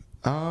 Maybe.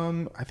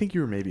 I think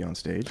you were maybe on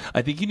stage.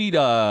 I think you need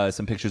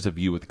some pictures of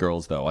you with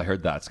girls, though. I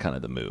heard that's kind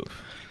of the move.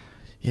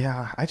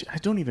 Yeah, I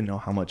don't even know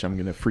how much I'm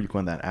going to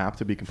frequent that app,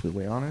 to be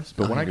completely honest.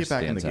 But when I get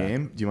back in the understand,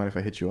 game, do you mind if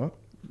I hit you up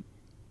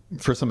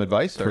for some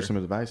advice. for or- some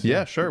advice?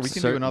 Yeah, sure. We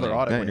can do another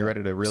Certainly. audit Yeah, when you're yeah.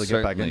 ready to really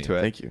get back Certainly. into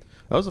it. Thank you.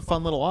 That was a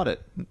fun little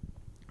audit.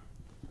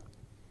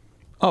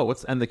 Oh,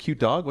 and the cute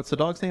dog? What's the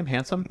dog's name?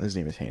 Handsome? His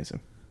name is Hanson.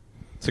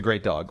 It's a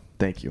great dog.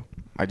 Thank you.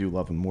 I do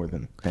love him more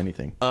than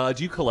anything. Do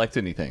you collect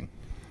anything?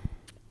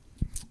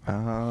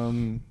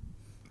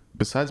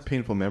 Besides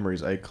painful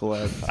memories, I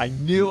collect. I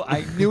knew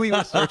he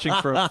was searching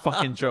for a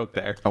fucking joke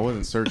there. I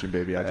wasn't searching,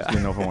 baby. I just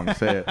didn't know if I wanted to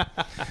say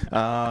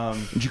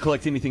it. Did you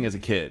collect anything as a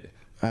kid?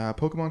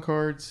 Pokemon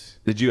cards.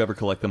 Did you ever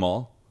collect them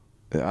all?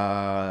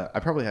 I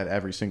probably had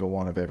every single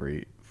one of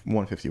every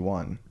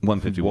 151.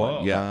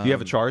 151. Yeah. Do you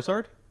have a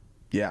Charizard?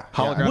 Yeah.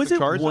 Holographic yeah. Was it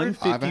Charizard?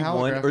 150? I have a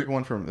 51 holographic or-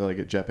 one from like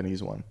a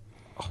Japanese one.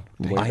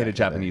 I had a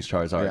Japanese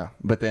Charizard, Yeah.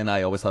 but then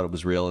I always thought it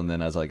was real, and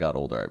then as I got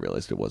older, I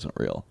realized it wasn't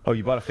real. Oh,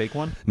 you bought a fake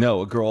one?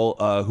 No, a girl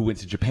who went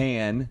to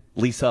Japan,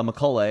 Lisa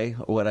McCulley,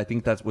 what I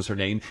think that was her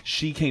name,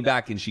 she came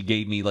back and she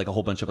gave me like a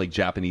whole bunch of like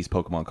Japanese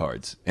Pokemon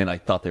cards, and I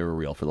thought they were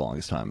real for the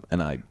longest time,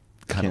 and I kind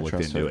of Can't looked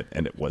trust into her. it,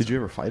 and it wasn't. Did you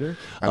ever fight her?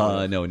 I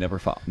would've. No, never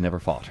fought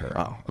her.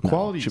 Oh, No,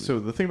 equality. she- So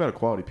the thing about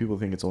equality, people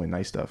think it's only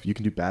nice stuff. You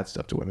can do bad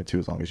stuff to women too,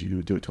 as long as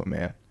you do it to a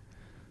man.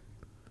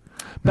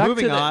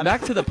 Moving on.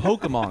 Back to the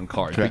Pokemon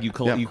cards. Okay. But you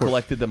Yeah, of you course.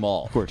 collected them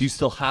all. Of course. Do you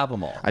still have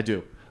them all? I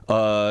do.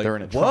 They're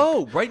in a trunk.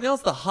 Whoa! Right now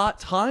it's the hot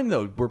time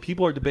though, where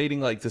people are debating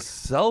like to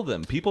sell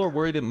them. People are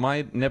worried it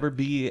might never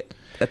be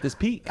at this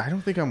peak. I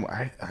don't think I'm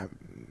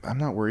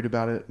not worried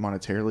about it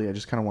monetarily. I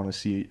just kind of want to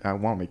see. I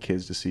want my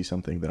kids to see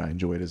something that I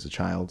enjoyed as a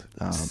child.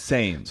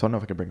 Same. So I don't know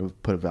if I can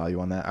put a value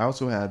on that. I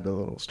also had the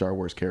little Star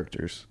Wars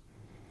characters.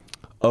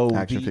 Oh,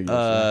 Action figures,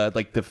 yeah.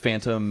 like the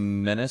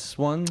Phantom Menace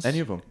ones. Any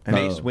of them.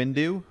 Mace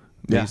Windu?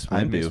 Yeah, Mace I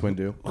had Mace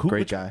Windu. Windu.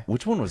 Great guy.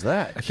 Which one was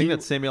that? I think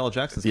that's Samuel L.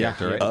 Jackson's Yeah,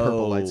 character, right? yeah.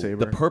 Purple lightsaber.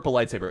 The purple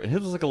lightsaber. And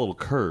his was like a little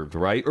curved,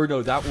 right? Or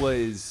no, that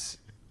was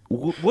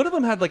One of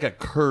them had like a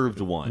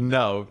curved one.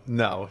 No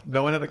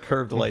one had a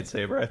curved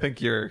lightsaber. I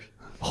think you're.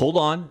 Hold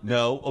on.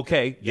 No.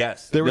 Okay.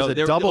 Yes. There was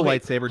No, a double okay.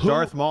 lightsaber. Who-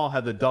 Darth Maul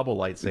had the double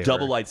lightsaber.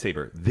 Double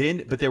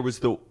lightsaber. But there was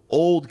the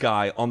old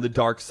guy on the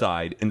dark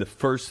side in the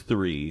first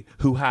 3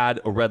 who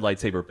had a red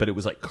lightsaber, but it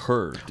was like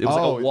curved. It was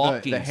like a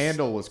walking. The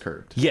handle was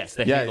curved. Yes,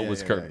 the Yeah, handle yeah,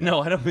 was yeah, curved. yeah. No,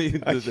 I don't mean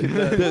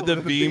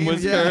the beam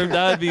was curved.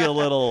 That'd be a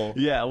little.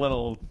 Yeah, a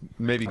little.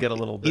 Maybe get a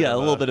little. Bit Yeah, a of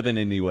little bit of an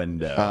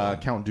innuendo.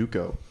 Count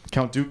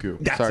Dooku.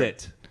 That's Sorry.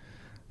 it.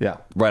 Yeah.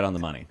 Right on the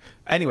money.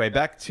 Anyway,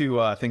 back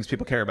to things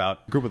people care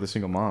about. Grew up with a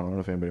single mom. I don't know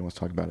if anybody wants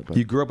to talk about it, but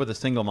You grew up with a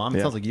single mom. It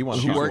Yeah. sounds like you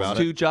want to Who talk works about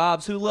 2 it.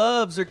 jobs, who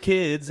loves her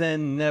kids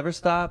and never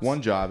stops.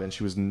 one job, and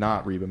she was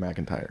not Reba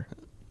McEntire.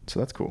 So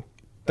that's cool.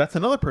 That's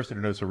another person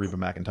who knows who Reba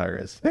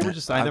McEntire is. I never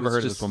was heard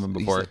of just- this woman he's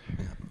before like-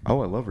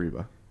 Oh, I love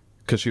Reba.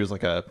 because she was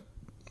like a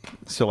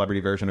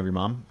celebrity version of your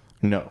mom.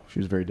 No, she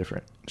was very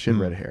different. She had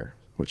red hair,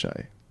 which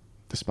I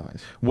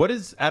despise. What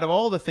is out of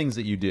all the things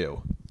that you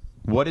do?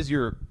 What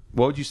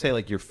would you say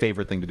like your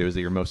favorite thing to do is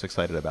that you're most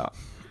excited about?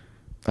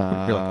 You're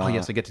like, oh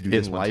yes, I get to do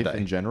this in one life today.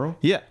 in general.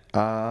 Yeah,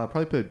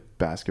 Probably play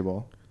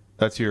basketball.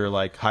 that's your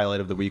like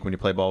highlight of the week when you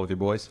play ball with your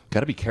boys.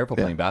 Got to be careful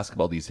Yeah. playing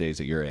basketball these days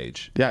at your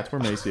age. Yeah, I tore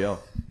my ACL.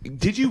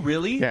 Did you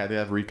really? Yeah, they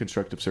have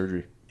reconstructive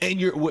surgery. And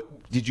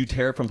did you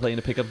tear from playing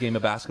a pickup game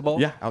of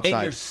basketball? Yeah, outside.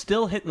 And you're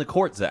still hitting the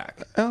court,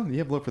 Zach. Oh, you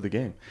have love for the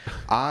game.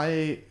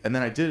 And then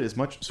I did as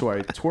much. So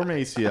I tore my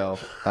ACL.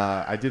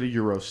 I did a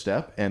Euro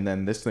step, and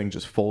then this thing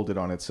just folded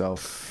on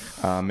itself.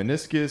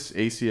 Meniscus,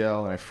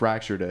 ACL, and I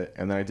fractured it.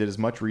 And then I did as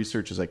much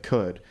research as I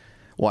could.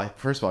 Well,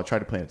 first of all, I tried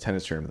to play in a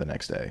tennis tournament the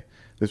next day.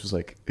 This was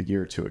like a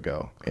year or 2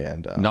 ago,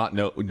 and Not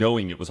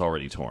knowing it was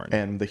already torn.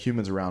 and the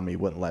humans around me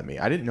wouldn't let me.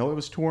 I didn't know it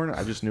was torn.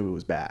 I just knew it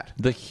was bad.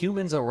 The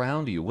humans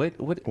around you. What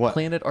What?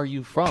 planet are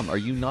you from? Are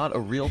you not a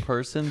real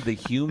person? The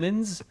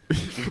humans?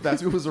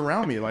 That's who was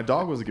around me. My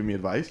dog wasn't giving me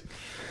advice.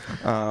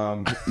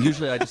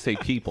 Usually I just say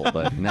people,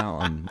 but now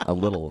I'm a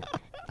little.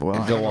 Well,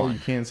 I Go don't know on. you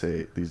can say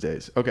it these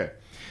days. Okay,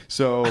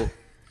 so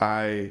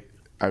I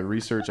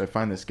research. I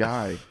find this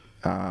guy.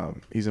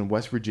 He's in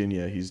West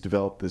Virginia. He's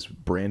developed this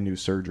brand new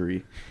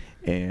surgery,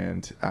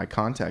 and I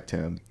contact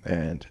him.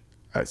 And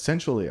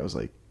essentially, I was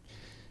like,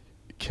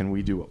 "Can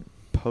we do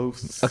a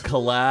post A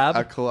collab?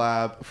 a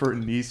collab for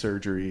knee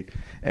surgery?"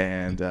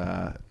 And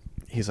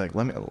he's like,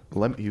 "Let me."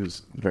 He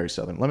was very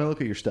southern. Let me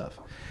look at your stuff.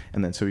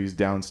 And then so he's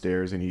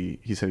downstairs, and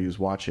he said he was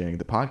watching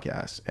the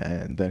podcast,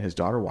 and then his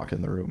daughter walked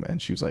in the room,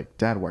 and she was like,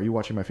 "Dad, why are you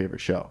watching my favorite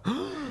show?"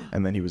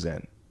 And then he was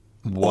in.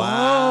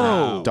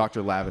 Wow.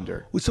 Dr.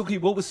 Lavender. So, okay,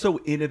 what was so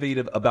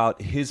innovative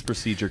about his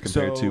procedure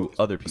compared to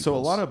other people? So a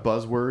lot of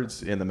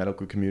buzzwords in the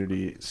medical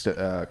community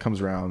comes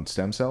around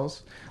stem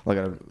cells.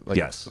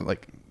 Yes.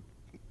 Like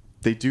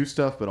they do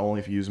stuff, but only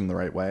if you use them the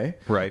right way.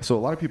 Right. So a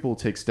lot of people will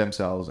take stem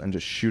cells and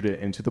just shoot it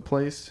into the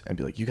place and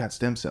be like, "You got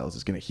stem cells.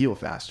 It's going to heal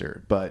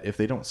faster." But if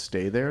they don't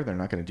stay there, they're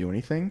not going to do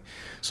anything.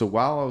 So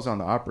while I was on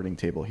the operating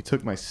table, he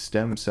took my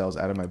stem cells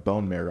out of my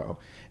bone marrow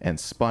and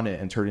spun it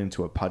and turned it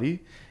into a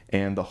putty.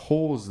 And the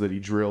holes that he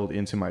drilled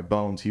into my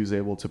bones, he was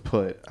able to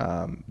put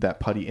that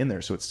putty in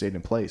there so it stayed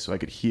in place, so I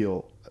could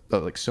heal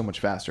like so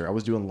much faster. I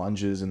was doing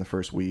lunges in the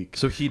first week.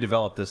 So he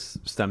developed this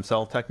stem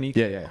cell technique.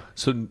 Yeah.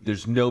 So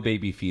there's no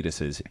baby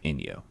fetuses in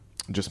you.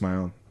 Just my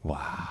own.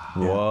 Wow.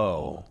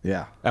 Whoa.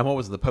 Yeah. And what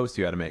was the post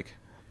you had to make?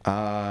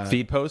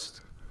 Feed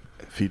post?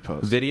 Feed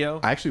post.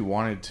 Video? I actually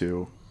wanted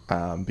to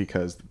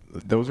because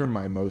those are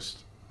my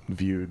most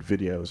viewed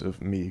videos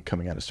of me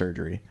coming out of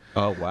surgery.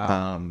 Oh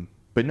wow.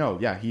 But no,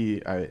 yeah,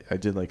 I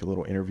did like a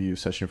little interview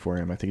session for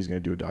him. I think he's going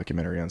to do a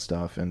documentary on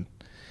stuff, and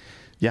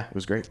yeah, it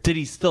was great. Did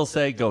he still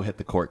say, "Go hit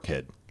the court,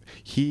 kid"?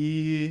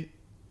 He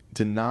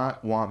did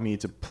not want me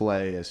to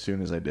play as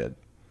soon as I did.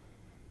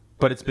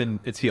 But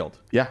it's healed.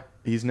 Yeah,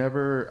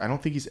 I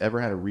don't think he's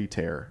ever had a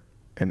re-tear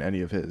in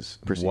any of his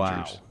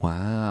procedures.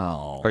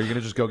 Wow. Are you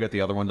gonna just go get the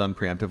other one done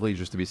preemptively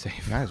just to be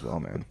safe? Might as well,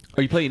 man.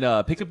 Are you playing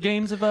pickup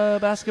games of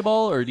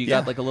basketball, or do you Yeah.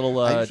 got like a little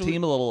I usually-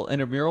 team, a little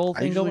intramural I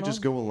thing usually going just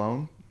on? go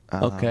alone.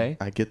 Okay.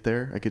 I get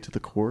there, I get to the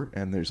court,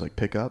 and there's like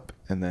pickup,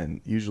 and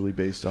then usually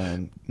based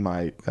on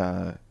my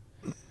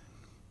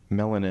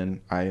melanin,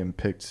 I am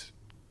picked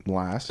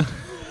last,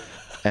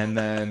 and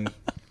then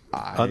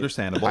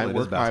Understandable, I it is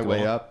work my way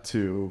basketball. up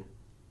to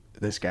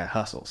this guy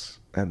hustles,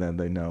 and then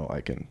they know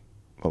I can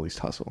at least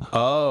hustle.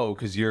 Oh,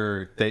 because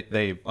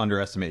they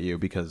underestimate you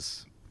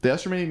because They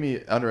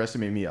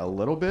underestimate me a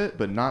little bit,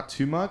 but not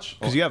too much.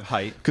 you have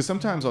height. Because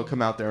sometimes I'll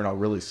come out there and I'll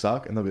really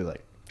suck, and they'll be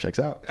like, "Checks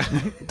out,"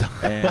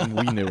 and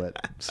we knew it.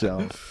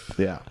 So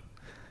yeah,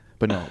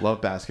 but no,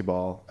 love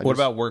basketball. What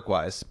about work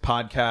wise?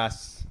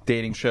 Podcasts,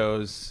 dating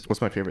shows.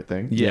 what's my favorite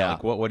thing? Yeah.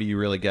 Like what do you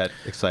really get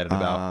excited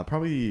about?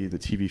 Probably the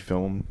TV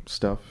film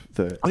stuff.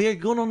 Oh yeah,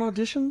 going on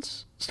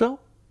auditions still?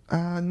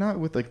 Not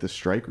with like the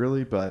strike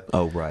really, but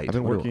Oh, right. I've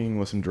been What do- working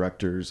with some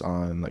directors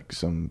on like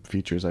some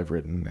features I've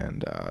written,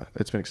 and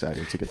it's been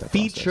exciting to get that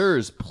process.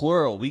 Features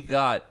plural. We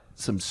got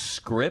some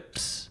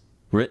scripts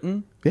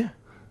written. Yeah,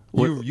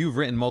 You've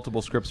written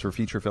multiple scripts for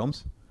feature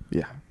films.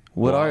 yeah.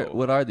 What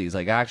are these?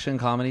 Like action,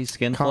 comedy,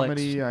 skin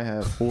Comedy. flicks? I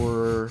have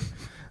horror.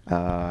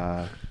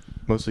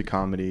 mostly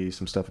comedy,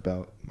 some stuff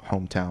about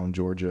hometown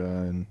Georgia,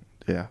 and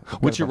yeah.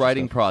 What's your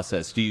writing stuff.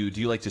 process? Do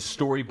you like to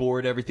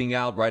storyboard everything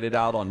out, write it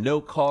out on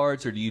note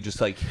cards, or do you just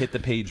like hit the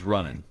page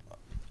running?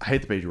 I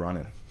hate the page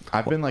running.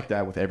 I've been like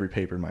that with every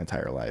paper in my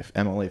entire life.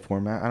 MLA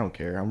format, I don't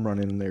care. I'm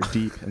running in there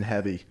deep and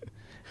heavy.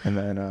 And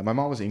then my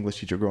mom was an English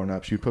teacher growing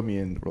up. She would put me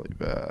in.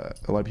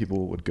 A lot of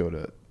people would go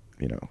to,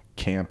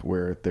 camp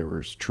where there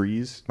was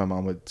trees. My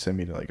mom would send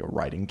me to like a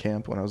writing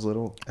camp when I was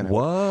little. And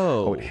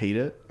Whoa. I would hate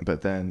it.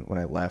 But then when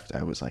I left,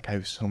 I was like, I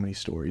have so many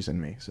stories in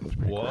me. So it was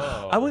pretty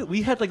cool.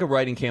 We had like a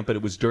writing camp, but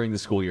it was during the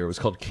school year. It was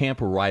called Camp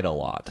Write a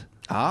Lot.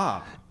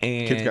 Ah,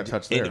 And kids got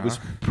touched there. and it was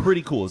huh?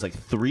 pretty cool. It was like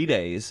 3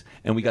 days,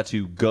 and we got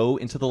to go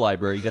into the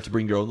library. You got to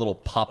bring your own little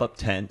pop-up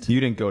tent. You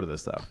didn't go to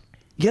this though.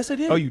 Yes, I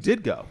did. Oh, you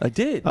did go. I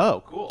did.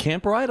 Oh, cool.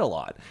 Camp Write a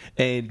Lot.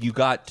 And you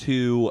got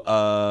to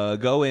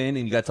go in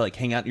and you got to like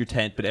hang out in your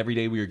tent, but every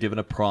day we were given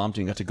a prompt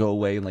and you got to go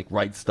away and like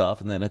write stuff.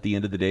 And then at the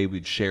end of the day,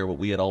 we'd share what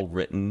we had all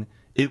written.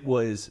 It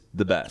was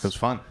the best. It was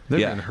fun.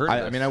 Never Yeah. even heard of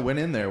I this. mean, I went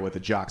in there with a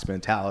jock's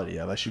mentality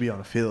of I should be on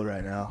the field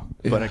right now,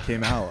 but I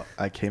came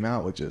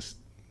out with just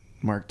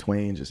Mark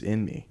Twain just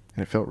in me,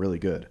 and it felt really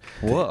good.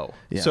 Whoa.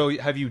 Yeah. So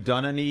have you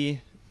done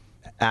any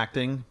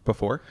acting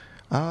before?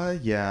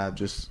 Yeah,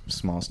 just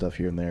small stuff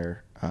here and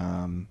there.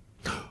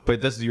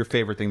 But this is your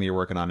favorite thing that you're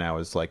working on now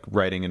is like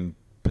writing and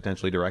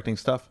potentially directing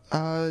stuff?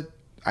 I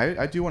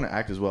do want to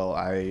act as well.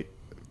 I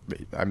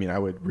mean, I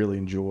would really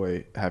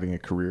enjoy having a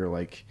career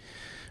like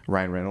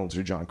Ryan Reynolds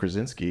or John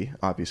Krasinski.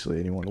 Obviously,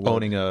 anyone would.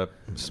 Owning a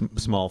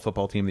small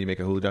football team that you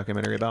make a Hulu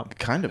documentary about?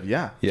 Kind of,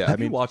 yeah. Yeah.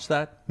 Have you watched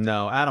that?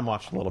 No, Adam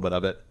watched a little bit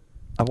of it.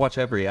 I watch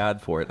every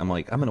ad for it. I'm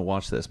like, I'm going to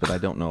watch this, but I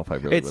don't know if I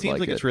really It would seems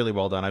like it. it's really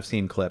well done. I've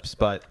seen clips,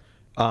 but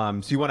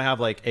so you want to have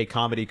like a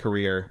comedy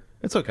career.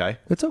 It's okay.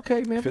 It's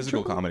okay, man.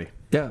 Physical comedy.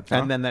 Yeah.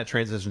 And then that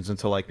transitions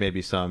into like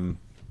maybe some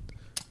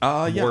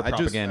Yeah, more I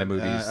propaganda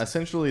movies.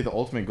 Essentially, the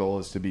ultimate goal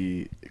is to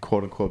be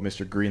 "quote unquote"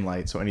 Mr.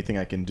 Greenlight. So anything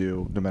I can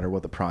do, no matter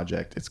what the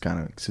project, it's kind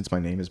of since my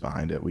name is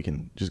behind it, we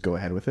can just go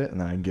ahead with it, and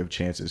then I can give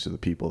chances to the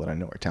people that I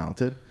know are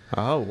talented.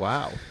 Oh,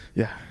 wow.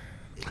 Yeah.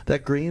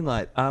 that green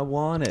light, I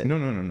want it.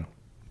 No.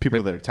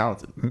 People that are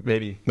talented.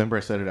 Maybe. Remember, I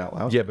said it out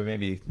loud. Yeah, but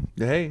maybe.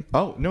 Hey.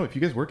 Oh no, if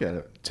you guys work at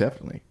it,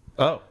 definitely.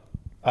 Oh,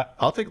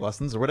 I'll take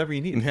lessons or whatever you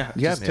need. Yeah.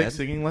 Yeah, just man. take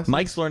singing lessons.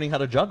 Mike's learning how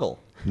to juggle.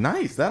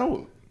 Nice.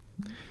 That'll.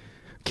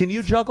 Can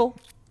you juggle?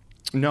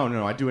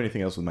 No. I do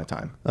anything else with my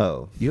time.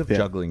 Oh, you have Yeah.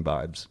 juggling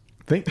vibes.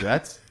 Think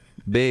that's.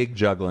 Big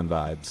juggling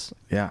vibes.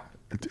 Yeah.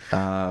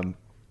 I'm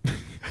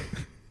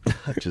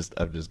just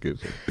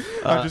goofing.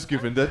 I'm just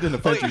goofing. That didn't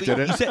offend you, did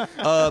it? You said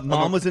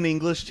mom was an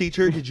English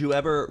teacher.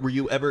 Were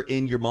you ever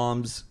in your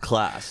mom's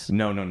class?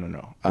 No.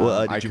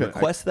 Well, I did you could-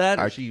 request that?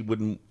 Or I, she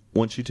wouldn't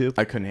want you to?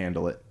 I couldn't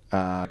handle it.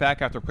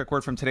 Back after a quick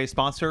word from today's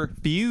sponsor,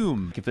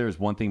 Fume. If there was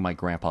one thing my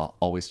grandpa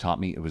always taught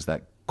me, it was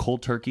that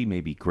cold turkey may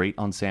be great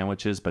on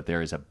sandwiches, but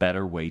there is a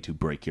better way to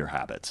break your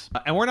habits.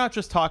 And we're not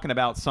just talking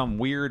about some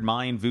weird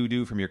mind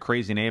voodoo from your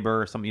crazy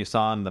neighbor or something you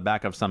saw in the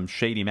back of some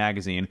shady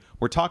magazine.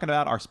 We're talking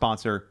about our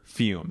sponsor,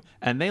 Fume.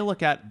 And they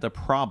look at the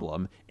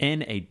problem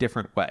in a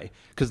different way.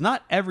 Because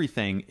not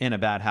everything in a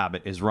bad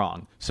habit is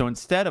wrong. So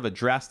instead of a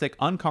drastic,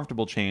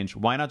 uncomfortable change,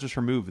 why not just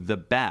remove the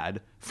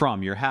bad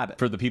from your habit?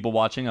 For the people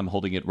watching, I'm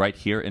holding it right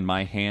here in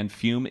my hand.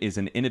 Fume is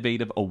an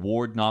innovative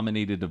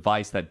award-nominated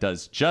device that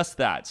does just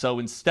that. So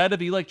instead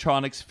of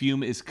electronics,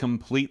 Fume is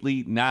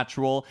completely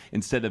natural.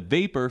 Instead of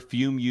vapor,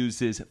 Fume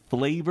uses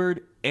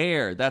flavored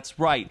air. That's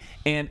right.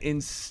 And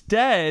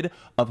instead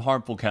of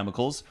harmful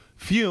chemicals,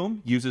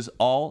 Fume uses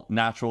all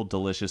natural,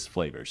 delicious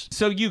flavors.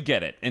 So you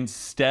get it.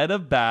 Instead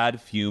of bad,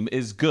 Fume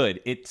is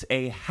good. It's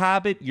a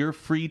habit you're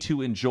free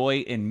to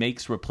enjoy and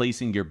makes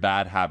replacing your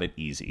bad habit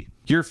easy.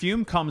 Your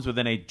Fume comes with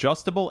an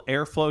adjustable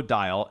airflow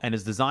dial and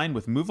is designed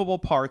with movable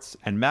parts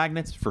and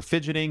magnets for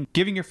fidgeting,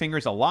 giving your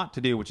fingers a lot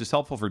to do, which is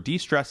helpful for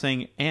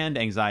de-stressing and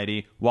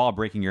anxiety while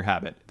breaking your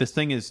habit. This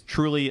thing is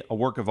truly a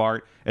work of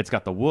art. It's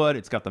got the wood,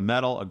 it's got the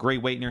metal, a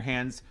great weight in your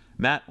hands.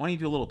 Matt, why don't you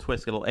do a little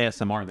twist, a little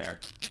ASMR there?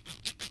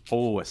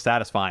 Oh, it's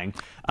satisfying.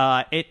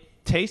 It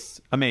tastes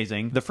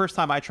amazing. The first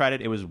time I tried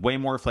it, it was way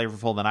more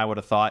flavorful than I would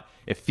have thought.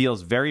 It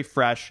feels very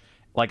fresh.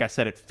 Like I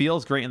said, it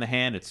feels great in the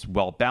hand. It's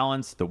well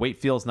balanced. The weight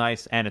feels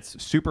nice, and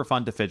it's super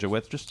fun to fidget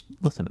with. Just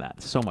listen to that.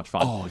 It's so much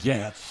fun. Oh,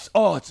 yeah.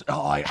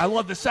 I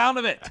love the sound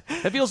of it.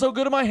 It feels so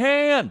good in my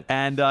hand.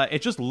 And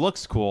it just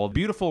looks cool.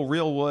 Beautiful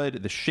real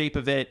wood, the shape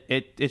of it.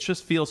 It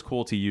just feels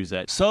cool to use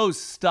it. So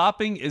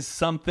stopping is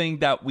something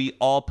that we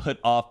all put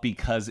off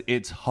because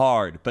it's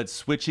hard, but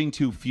switching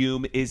to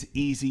Fume is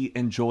easy,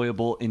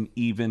 enjoyable, and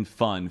even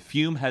fun.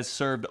 Fume has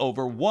served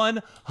over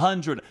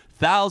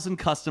 100,000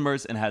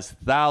 customers and has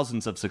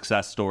thousands of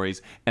success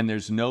stories, and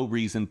there's no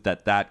reason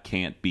that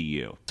can't be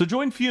you. So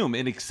join Fume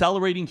in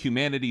accelerating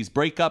humanity's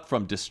breakup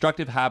from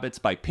destructive habits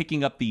by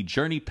picking up the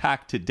Journey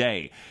Pack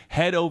today.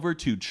 Head over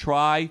to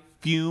tryfume.com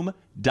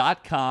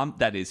tryfume.com.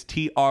 That is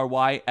tryfum.com,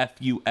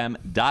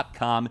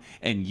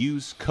 and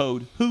use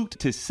code HOOT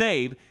to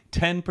save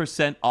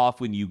 10%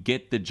 off when you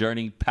get the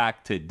journey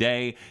pack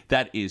today.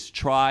 That is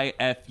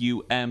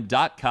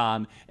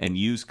tryfum.com, and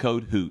use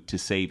code HOOT to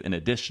save an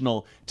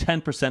additional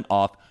 10%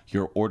 off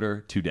your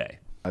order today.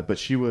 But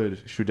she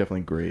would definitely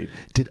grade.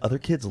 Did other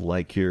kids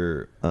like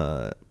your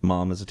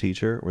mom as a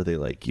teacher? Were they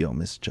like, yo,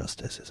 Miss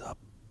Justice is up?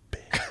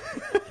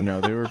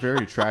 No, they were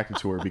very attracted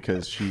to her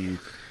because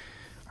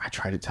I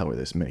tried to tell her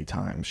this many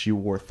times. She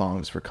wore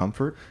thongs for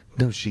comfort.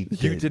 No, she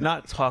did. You did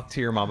not talk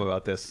to your mom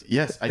about this.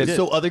 Yes, I And did.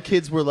 so other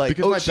kids were like,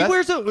 Because oh, my she best-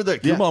 wears it.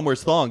 Like, Yeah. your mom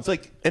wears thongs.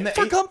 Like,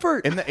 for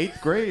comfort. In the 8th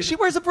grade. She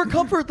wears it for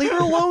comfort. Leave her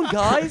alone,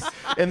 guys.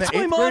 in the That's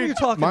my 8th mom grade, you're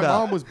talking my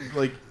about. mom was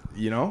like,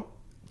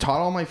 taught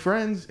all my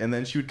friends, and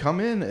then she would come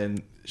in,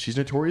 and she's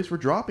notorious for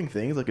dropping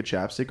things like a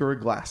chapstick or a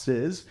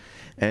glasses.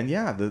 And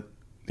yeah,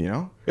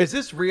 Is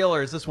this real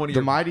or is this one of the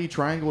your? mighty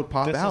triangle would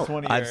pop This out. is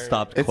one of I've your-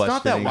 stopped It's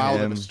not that questioning wild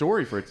him. of a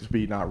story for it to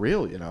be not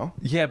real,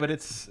 Yeah, but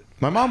it's.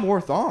 My mom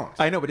wore thongs.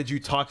 I know, but did you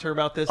talk to her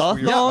about this? A Were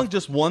you- thong,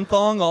 just one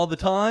thong all the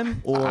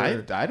time? Or I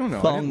don't know. I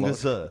didn't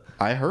thongs? look.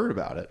 I heard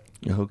about it.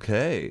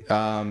 Okay.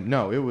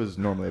 No, it was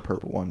normally a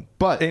purple one.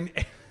 But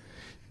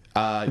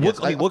And yes,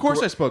 I mean, of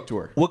course I spoke to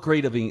her. What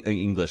grade of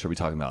English are we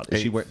talking about?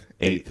 Is she Eighth. wear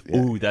Eighth, eighth?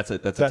 yeah. Ooh, that's a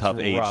That's tough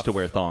age rough. to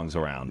wear thongs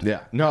around.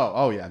 Yeah. No.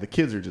 Oh yeah. The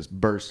kids are just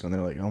bursting.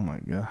 They're like, oh my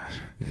gosh.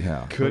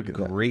 Yeah. good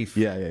grief.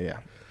 Yeah.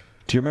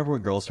 Do you remember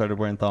when girls started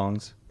wearing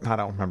thongs? I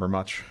don't remember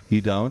much.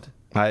 You don't?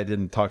 I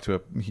didn't talk to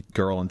a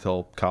girl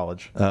until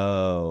college.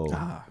 Oh.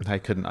 I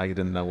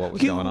didn't know what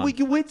was going on.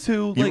 You went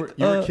to, You like,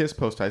 were Kiss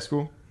post high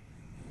school?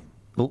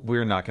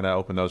 We're not going to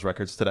open those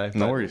records today.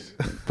 No but worries.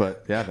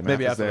 But yeah, the math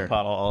Maybe is after there. the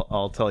pod,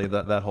 I'll tell you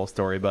that whole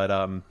story. But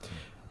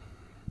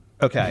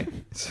okay,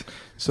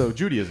 So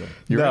Judaism.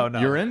 No, in? no.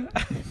 You're in.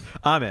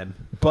 I'm in.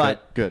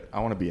 But good. I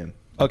want to be in.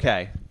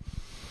 okay,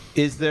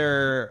 is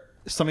there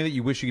something that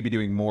you wish you could be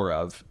doing more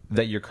of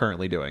that you're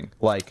currently doing,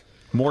 like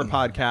more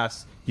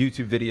podcasts,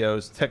 YouTube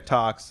videos,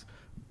 TikToks,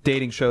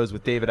 dating shows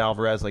with David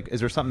Alvarez? Like, is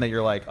there something that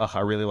you're like, oh,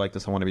 I really like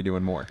this, I want to be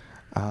doing more?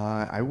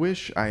 I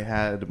wish I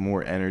had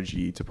more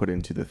energy to put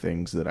into the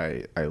things that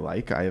I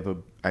like. I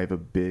have a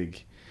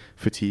big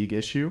fatigue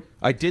issue.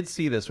 I did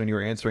see this when you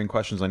were answering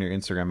questions on your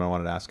Instagram, and I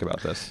wanted to ask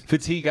about this.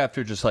 Fatigue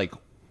after just like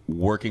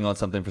working on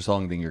something for so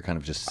long, then you're kind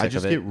of just sick I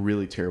just of get it.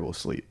 really terrible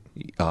sleep.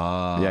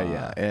 Ah,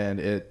 Yeah,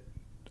 and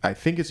I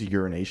think it's a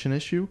urination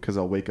issue because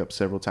I'll wake up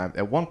several times.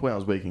 At one point, I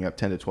was waking up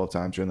 10 to 12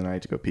 times during the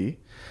night to go pee.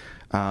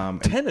 10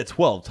 to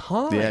 12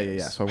 times.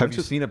 Yeah. So I Have went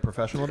you to seen a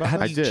professional about Have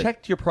that? I you did.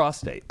 checked your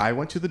prostate? I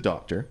went to the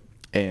doctor,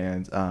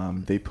 and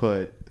they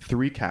put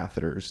 3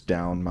 catheters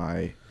down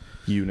my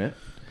unit,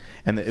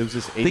 and it was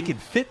just 8. They could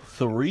fit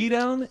 3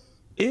 down it.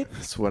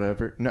 It's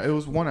whatever. No, it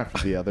was one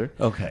after the other.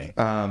 Okay.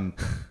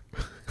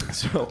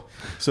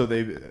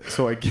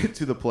 So I get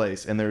to the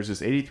place, and there's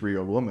this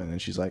 83-year-old woman,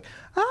 and she's like,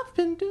 I've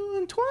been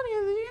doing 20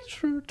 of these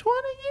for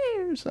 20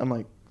 years. I'm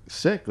like,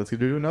 sick, let's go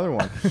do another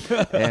one.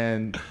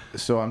 And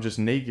so I'm just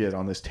naked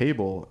on this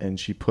table, and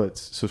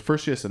so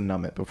first she has to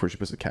numb it before she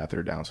puts the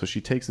catheter down. So she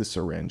takes this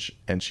syringe,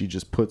 and she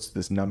just puts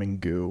this numbing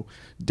goo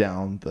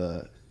down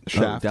the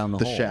shaft, down the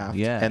hole. shaft.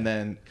 Yeah. And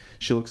then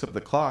she looks up at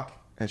the clock,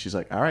 and she's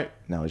like, all right,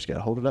 now we just got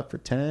to hold it up for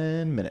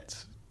 10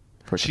 minutes.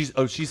 She's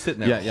sitting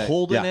there Yeah,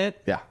 holding yeah,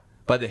 it. yeah.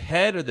 By the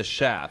head or the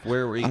shaft?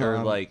 Where were you?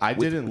 Or like I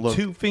with didn't look.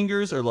 2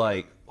 fingers or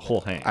like whole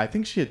hand? I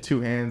think she had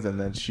 2 hands, and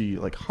then she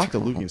like hocked a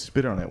loogie and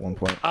spit on it at one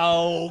point.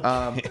 Oh.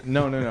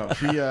 No.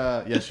 She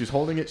was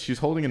holding it. She was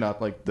holding it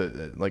up like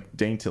like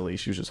daintily.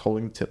 She was just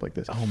holding the tip like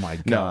this. Oh my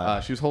No,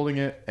 God. she was holding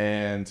it,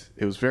 and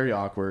it was very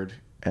awkward.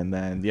 And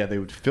then they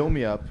would fill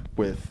me up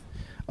with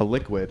a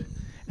liquid,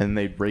 and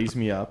they'd raise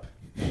me up,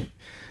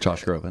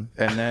 Josh Groban.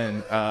 and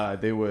then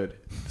they would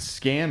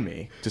scan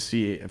me to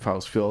see if I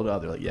was filled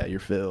up. They're like, "Yeah, you're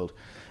filled,"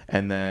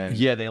 and then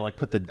Yeah, they like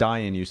put the dye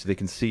in you so they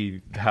can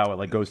see how it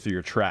like goes through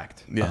your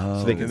tract. Yeah.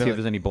 So they can And see they're if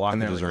there's any like-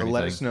 and they're blockages or like, anything.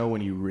 Let us know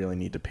when you really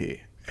need to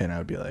pee. And I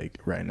would be like,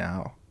 right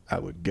now, I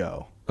would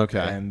go. Okay.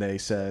 And they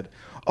said,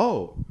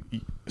 oh,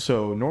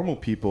 so normal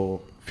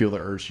people feel the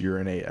urge to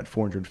urinate at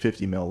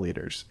 450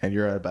 milliliters, and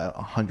you're at about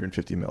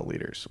 150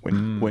 milliliters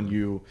when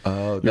you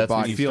your that's when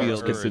body you feel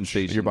starts- the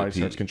sensation your to body pee.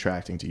 starts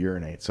contracting to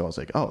urinate. So I was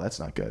like, oh, that's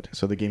not good.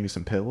 So they gave me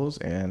some pills,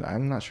 and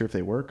I'm not sure if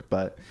they work,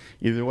 but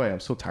either way, I'm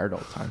so tired all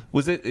the time.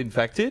 Was it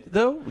infected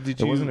though? Did It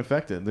you? wasn't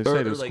affected. They or-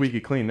 said it or was like-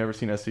 squeaky clean. Never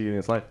seen STD in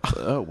its life.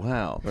 Oh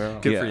wow.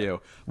 Good for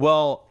you.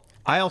 Well,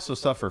 I also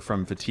suffer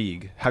from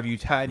fatigue. Have you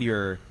had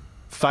your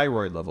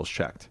thyroid levels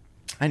checked?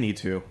 I need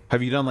to.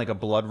 Have you done like a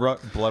blood work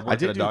I at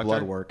did a do doctor?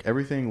 blood work.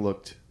 Everything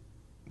looked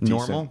decent.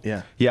 Normal.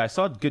 Yeah. Yeah, I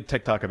saw a good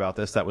TikTok about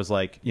this that was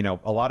like,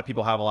 a lot of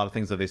people have a lot of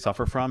things that they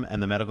suffer from,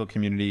 and the medical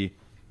community,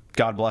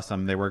 God bless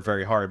them, they work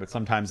very hard. But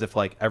sometimes if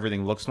like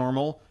everything looks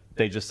normal,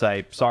 they just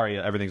say, sorry,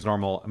 everything's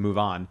normal, move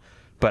on.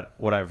 But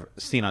what I've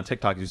seen on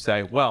TikTok is you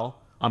say,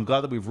 well, I'm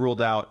glad that we've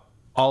ruled out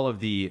all of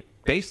the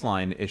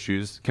baseline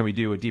issues. Can we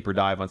do a deeper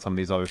dive on some of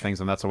these other things?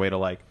 And that's a way to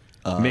like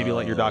maybe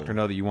let your doctor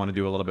know that you want to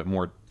do a little bit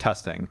more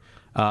testing.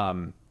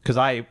 Because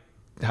I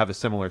have a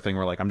similar thing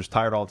where like I'm just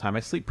tired all the time. I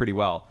sleep pretty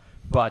well,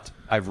 but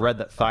I've read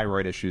that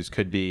thyroid issues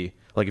could be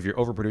like if you're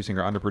overproducing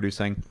or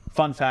underproducing.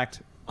 Fun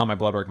fact on my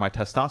blood work, my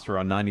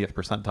testosterone 90th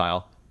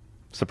percentile.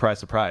 Surprise,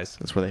 surprise.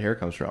 That's where the hair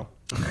comes from.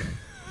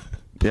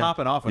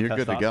 Popping off with You're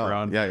good to go.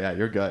 testosterone. Yeah,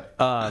 you're good.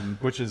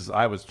 Which is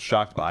I was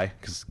shocked by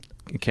because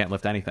you can't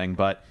lift anything,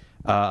 but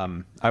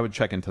I would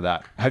check into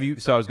that. Have you?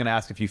 So I was going to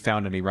ask if you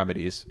found any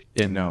remedies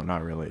in. No,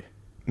 not really.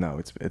 No,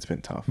 it's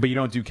been tough. But you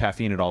don't do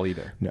caffeine at all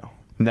either. No,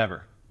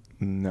 Never.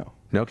 no,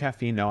 No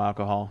caffeine, no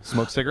alcohol.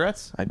 Smoke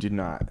cigarettes. I do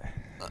not.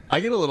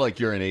 I get a little like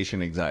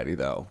urination anxiety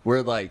though,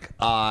 where like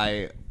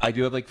I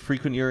do have like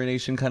frequent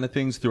urination kind of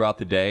things throughout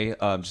the day,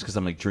 just because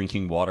I'm like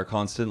drinking water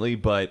constantly.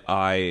 But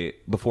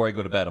before I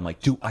go to bed, I'm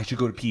like, dude, I should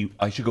go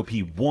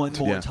pee one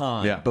more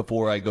time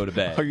before I go to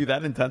bed. Are you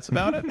that intense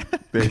about it?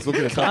 It's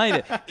looking at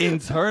Kind of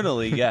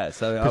internally,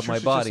 yes. On my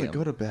body, Just, like,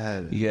 go to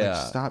bed. Yeah.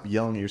 Like, stop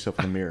yelling at yourself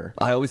in the mirror.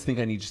 I always think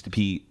I need just to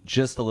pee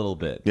just a little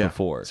bit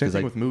before. Same 'cause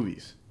thing I- with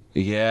movies.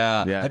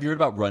 yeah. Yeah. Have you heard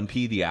about Run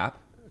Pee, the app?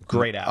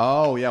 Great app.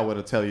 Oh yeah,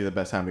 what'll tell you the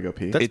best time to go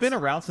pee? That's been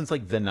around since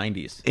like the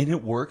 90s. And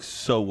it works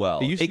so well.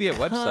 It used to be a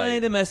website.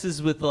 Kind of messes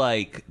with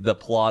like the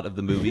plot of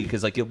the movie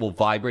because like it will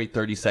vibrate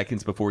 30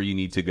 seconds before you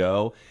need to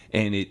go,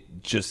 and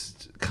it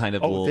just kind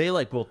of will.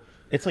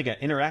 It's like an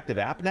interactive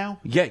app now.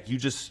 Yeah, you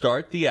just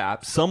start the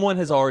app. Someone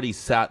has already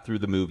sat through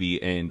the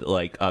movie and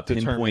like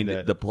pinpointed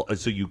it. the plot.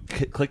 So you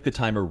click the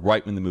timer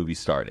right when the movie's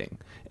starting,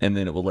 and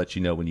then it will let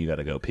you know when you got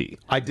to go pee.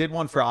 I did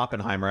one for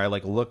Oppenheimer. I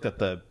like looked at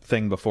the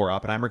thing before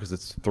Oppenheimer because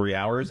it's 3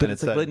 hours, But and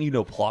it's it like said letting you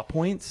know plot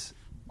points.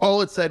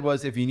 all it said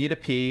was if you need to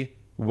pee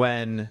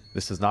when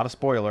this is not a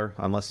spoiler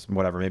unless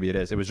whatever maybe it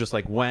is. It was just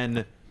like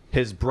when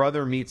his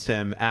brother meets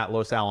him at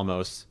Los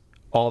Alamos.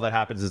 All that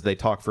happens is they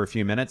talk for a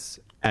few minutes.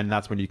 And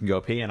that's when you can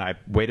go pee. And I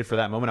waited for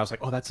that moment. I was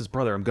like, oh, that's his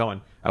brother. I'm going.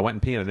 I went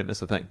and peed and I didn't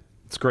miss a thing.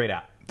 It's a great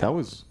app. That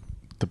was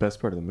the best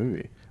part of the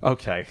movie.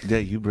 Okay. Yeah,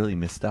 you really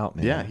missed out,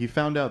 man. Yeah, he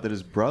found out that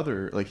his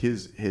brother, like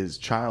his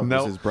child, No.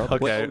 was his brother.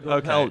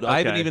 Okay. I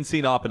haven't even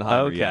seen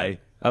Oppenheimer yet.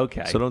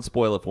 Okay. So don't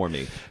spoil it for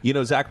me. You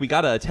know, Zach, we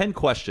got 10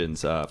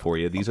 questions for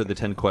you. These are the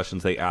 10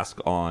 questions they ask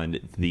on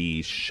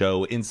the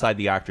show Inside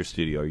the Actor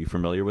Studio. Are you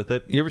familiar with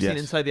it? You ever seen Yes.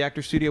 Inside the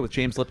Actor Studio with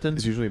James Lipton?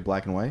 It's usually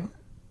black and white.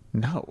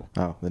 No.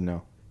 Oh, then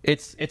no.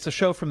 It's a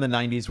show from the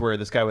 90s where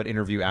this guy would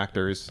interview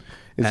actors.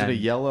 Is it a and-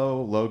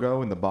 yellow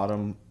logo in the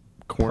bottom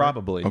corner?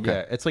 Probably. Okay.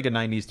 Yeah. It's like a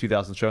 90s,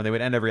 2000 show. And they would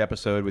end every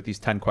episode with these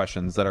 10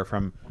 questions that are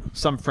from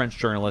some French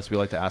journalist we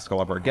like to ask all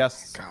of our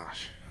guests.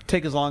 Gosh.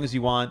 Take as long as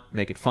you want.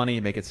 Make it funny.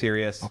 Make it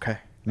serious. Okay.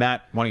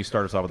 Matt, why don't you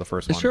start us off with the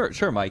first one?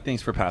 Sure, Mike.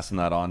 Thanks for passing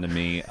that on to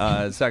me.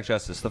 Zach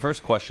Justice, the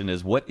first question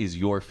is, what is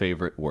your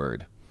favorite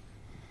word?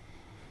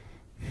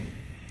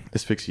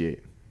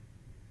 Asphyxiate.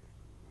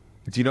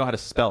 Do you know how to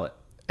spell it?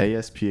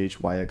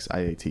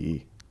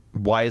 Asphyxiate.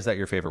 Why is that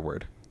your favorite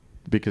word?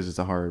 Because it's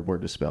a hard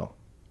word to spell.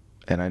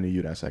 And I knew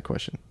you'd ask that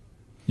question.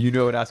 You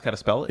know how to ask how to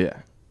spell it?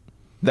 Yeah.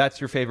 That's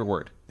your favorite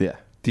word. Yeah.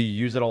 Do you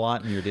use it a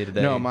lot in your day to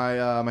day? No,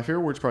 my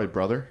favorite word's probably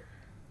brother.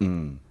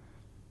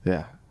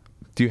 Yeah,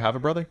 Do you have a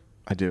brother?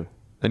 I do.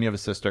 Then you have a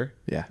sister.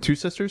 Yeah. 2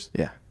 sisters?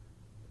 Yeah.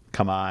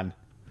 Come on.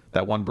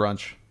 That one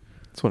brunch.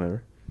 It's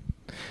whatever.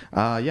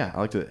 Yeah,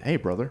 I like to, hey,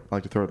 brother. I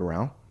like to throw it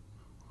around.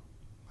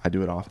 I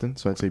do it often,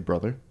 so I'd say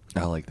brother.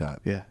 I like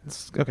that. Yeah.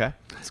 It's okay.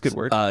 It's a good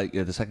word.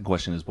 Yeah, the second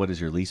question is, what is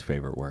your least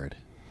favorite word?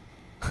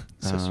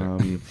 Sister.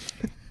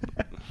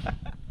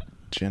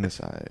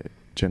 Genocide.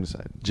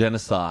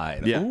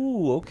 Genocide. Yeah.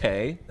 Ooh,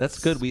 okay. That's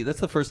good. That's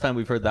the first time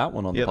we've heard that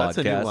one on Yeah, the podcast. that's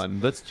a new one.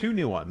 That's 2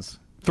 new ones.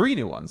 3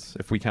 new ones,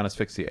 if we count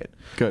asphyxiate.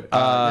 Good.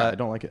 Yeah, I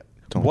don't like it.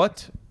 Don't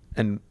What,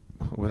 and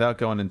without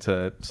going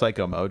into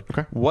psycho mode,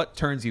 Okay. what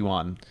turns you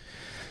on?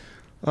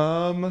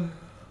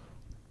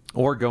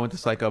 Or go into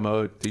psycho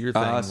mode, do your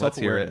thing, let's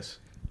hear it. self-awareness.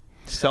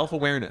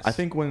 Self-awareness. I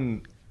think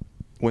when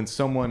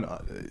someone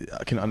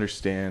can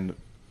understand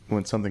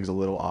when something's a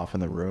little off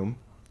in the room,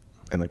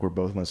 and like we're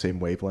both on the same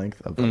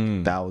wavelength of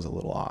like, that was a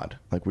little odd.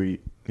 Like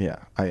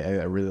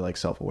I really like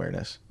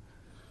self-awareness.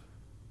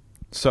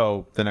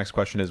 So the next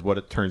question is, what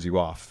it turns you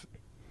off?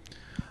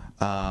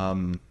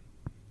 I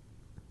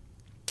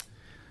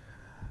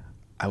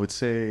would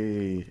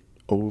say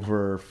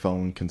over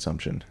phone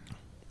consumption.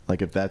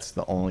 Like if that's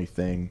the only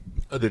thing.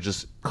 They're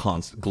just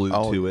glued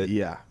to it.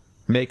 Yeah.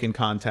 Making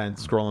content,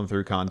 scrolling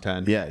through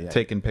content, Yeah.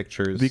 taking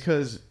pictures.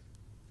 Because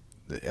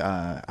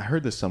I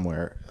heard this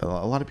somewhere. A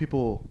lot of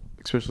people,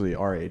 especially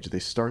our age, they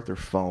start their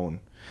phone.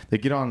 They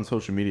get on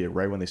social media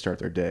right when they start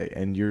their day,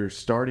 and you're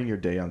starting your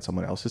day on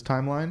someone else's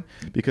timeline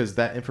because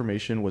that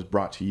information was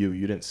brought to you.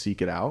 You didn't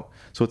seek it out,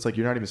 so it's like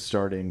you're not even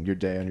starting your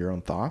day on your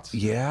own thoughts.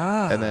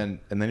 Yeah. And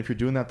then if you're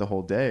doing that the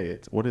whole day,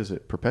 what is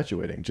it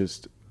perpetuating?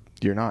 Just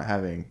you're not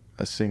having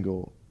a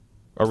single.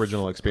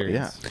 original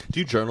experience. Yeah. Do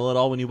you journal at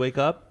all when you wake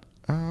up?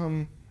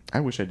 I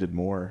wish I did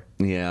more.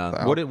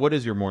 Yeah. What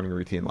is your morning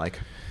routine like?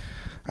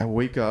 I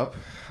wake up.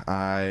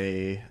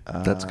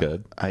 That's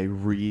good. I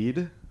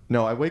read.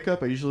 No, I wake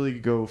up. I usually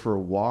go for a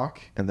walk,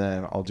 and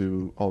then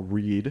I'll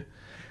read.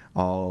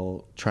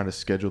 I'll try to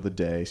schedule the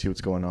day, see what's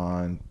going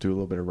on, do a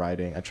little bit of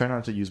writing. I try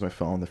not to use my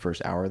phone the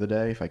first hour of the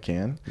day if I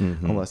can,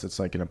 unless it's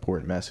like an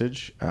important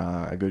message.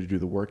 I go to do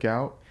the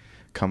workout,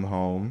 come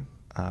home.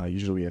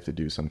 Usually we have to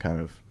do some kind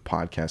of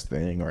podcast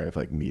thing, or I have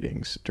like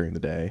meetings during the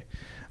day.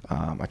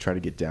 I try to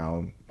get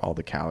down all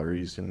the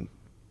calories and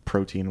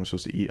protein I'm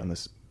supposed to eat on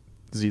this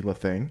Zila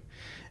thing.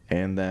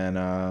 And then,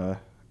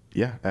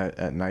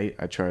 at night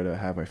I try to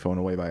have my phone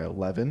away by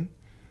 11,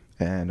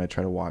 and I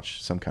try to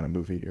watch some kind of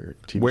movie or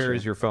TV Where show.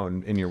 is your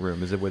phone in your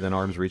room? Is it within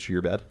arm's reach of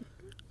your bed?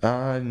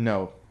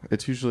 No,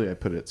 it's usually I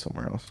put it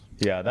somewhere else.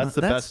 Yeah, that's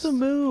the That's best. the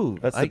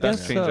move. That's the I best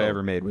guess change I so.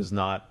 ever made, was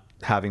not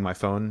having my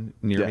phone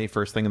near Yeah. me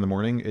first thing in the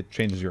morning. It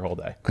changes your whole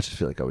day. I just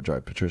feel like I would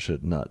drive Patricia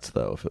nuts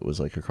though if it was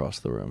like across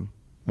the room.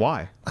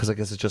 Why? Because I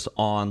guess it's just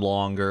on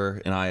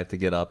longer, and I have to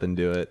get up and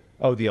do it.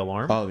 Oh, the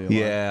alarm? Oh, the alarm.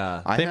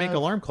 Yeah. I They make have-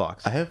 alarm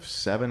clocks. I have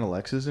 7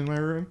 Alexas in my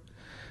room.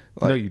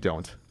 No, you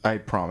don't. I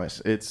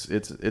promise. It's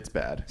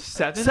bad.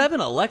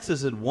 7?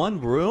 Alexas in one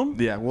room?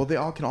 Yeah, well, they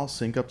all can all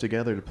sync up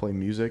together to play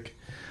music.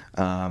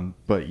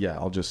 But yeah,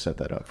 I'll just set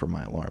that up for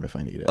my alarm if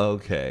I need it.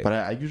 Okay. But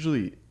I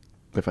usually,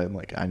 if I'm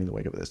like, I need to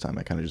wake up at this time,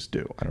 I kind of just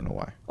do. I don't know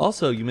why.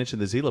 Also, you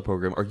mentioned the Zila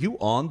program. Are you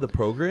on the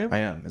program? I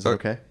am. Is it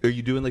okay? Are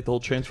you doing like the whole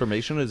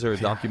transformation? Is there a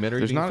documentary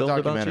There's being not a filmed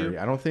about documentary. you?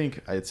 I don't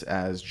think it's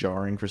as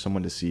jarring for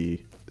someone to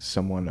see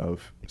someone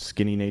of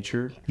skinny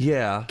nature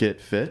Yeah.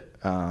 get fit.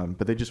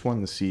 But they just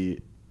wanted to see.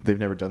 They've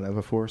never done that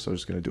before, so I'm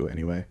just going to do it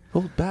anyway.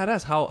 Well,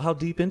 badass. How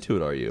deep into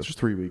it are you? It's just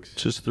 3 weeks.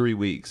 Just 3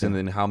 weeks, and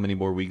then how many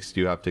more weeks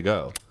do you have to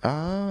go?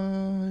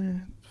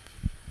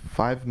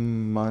 5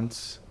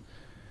 months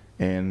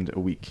and a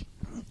week.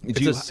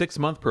 It's you- a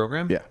 6-month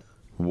program? Yeah.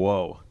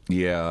 Whoa.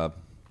 Yeah,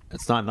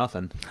 It's not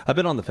nothing. I've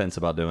been on the fence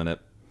about doing it.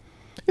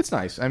 It's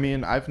nice. I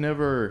mean, I've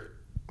never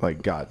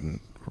like gotten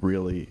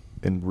really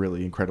in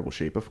really incredible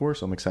shape before,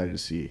 so I'm excited to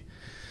see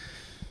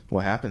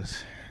what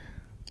happens.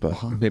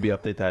 But Maybe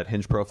update that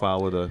Hinge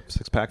profile with a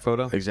 6-pack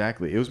photo.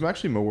 exactly, it was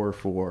actually more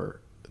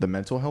for the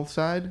mental health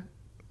side.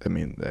 I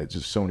mean, there's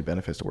just so many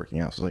benefits to working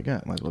out. So I was like,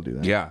 yeah, might as well do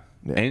that. Yeah.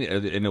 Yeah.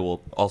 And it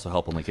will also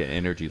help on like an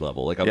energy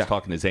level. Like I was Yeah.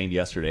 talking to Zane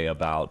yesterday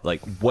about like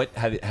what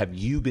have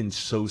you been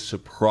so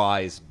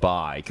surprised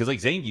by? Because like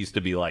Zane used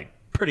to be like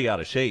pretty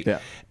out of shape. Yeah.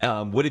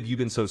 What have you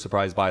been so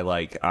surprised by?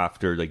 Like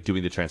after like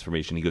doing the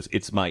transformation, he goes,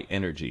 "It's my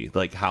energy.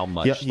 Like how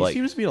much? Yeah, he like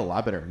seems to be in a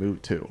lot better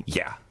mood too.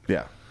 yeah,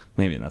 Yeah.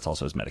 maybe that's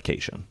also his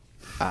medication."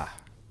 Yeah,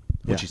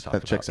 he's talking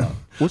that checks about. out.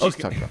 What she's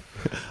talking about.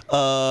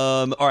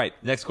 All right.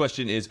 Next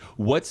question is,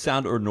 what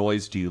sound or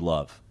noise do you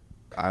love?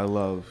 I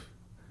love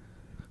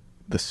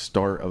the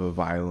start of a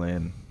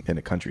violin in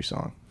a country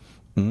song.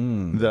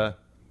 The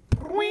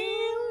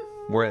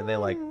where they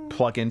like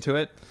plug into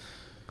it.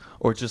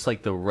 Or just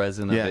like the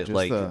resin of Yeah, it, just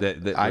like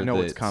I know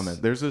it's it's coming.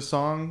 There's a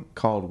song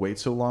called "Wait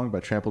So Long" by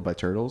Trampled by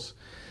Turtles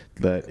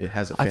that it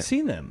has. I've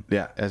seen them.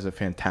 Yeah, it has a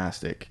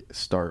fantastic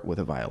start with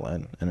a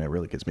violin, and it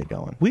really gets me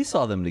going. We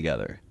saw them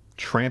together.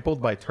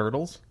 Trampled by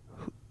turtles.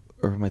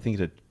 Or am I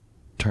thinking of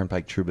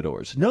Turnpike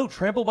Troubadours? No,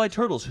 Trampled by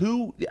Turtles.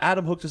 Who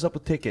Adam hooked us up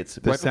with tickets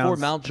right before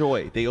sounds- Mount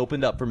Joy. They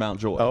opened up for Mount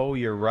Joy. Oh,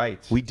 you're right.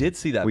 we did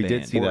see that. We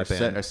band. did see Or that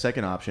band. a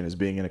second option is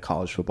being in a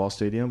college football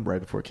stadium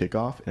right before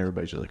kickoff, and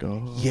everybody's just like,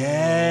 "Oh,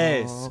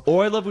 Yes.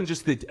 Or I love when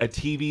just a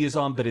TV is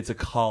on, but it's a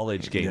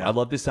college game. Yeah. I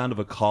love the sound of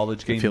a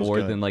college game feels more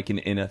good. than like an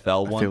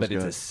NFL one, feels but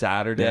it's a good.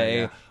 Saturday.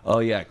 Yeah, yeah. Oh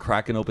yeah,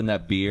 cracking open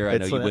that beer. I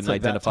know you wouldn't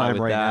like that identify time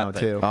with right that. now but-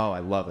 too. Oh, I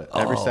love it.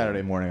 Every Oh.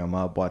 Saturday morning, I'm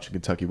up watching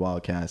Kentucky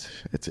Wildcats.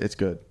 It's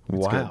good. It's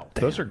Wow,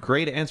 good. those are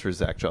great answers,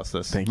 Zach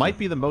Justice. Thank Might you.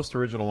 be the most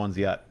original ones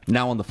yet.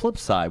 Now on the flip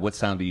side, what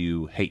sound do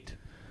you hate?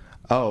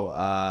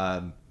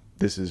 Oh,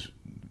 this is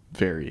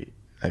very,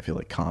 I feel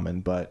like,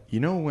 common, but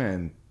you know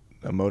when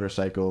a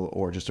motorcycle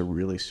or just a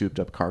really souped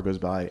up car goes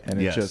by and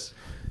it Yes. just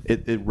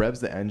it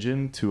revs the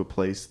engine to a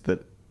place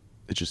that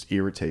it just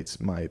irritates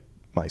my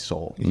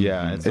soul.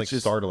 Yeah, it's like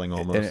just- startling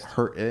almost. and it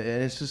hurt,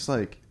 and it's just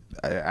like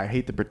I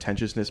hate the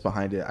pretentiousness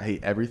behind it. I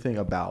hate everything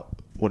about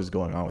what is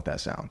going on with that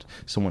sound.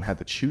 Someone had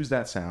to choose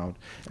that sound,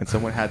 and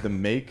someone had to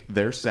make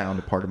their sound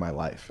a part of my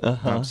life. And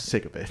I'm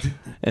sick of it.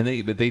 And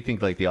they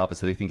think like the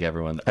opposite. They think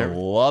everyone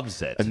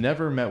loves it. I've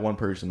never met one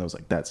person that was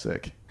like, "That's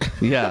sick."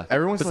 Yeah.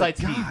 Everyone's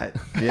Besides like, Heath.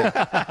 God.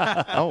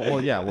 Yeah. Oh,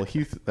 well, yeah. Well,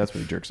 Heath, that's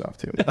what he jerks off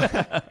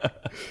to.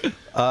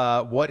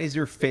 What is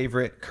your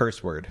favorite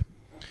curse word?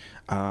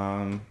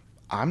 I'm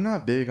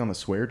not big on the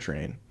swear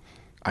train.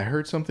 I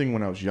heard something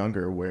when I was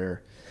younger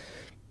where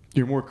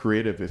you're more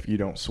creative if you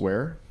don't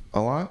swear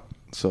a lot.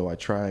 So I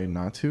try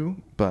not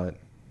to, but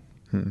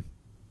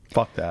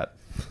Fuck that.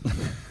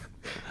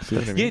 see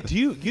what I mean? Yeah, do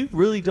you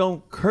really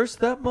don't curse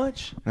that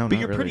much? No, but not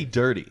you're really. pretty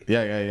dirty.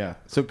 Yeah.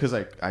 So because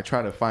I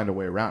try to find a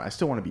way around. I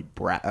still want to be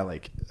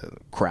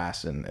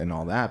crass and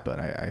all that, but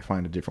I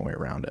find a different way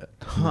around it.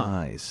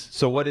 Nice.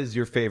 So, what is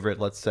your favorite,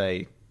 let's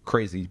say,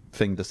 crazy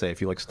thing to say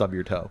if you like stub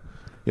your toe?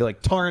 You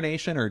like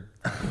tarnation or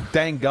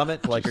dang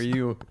gummit? Like, are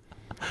you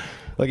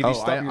like if you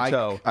stub your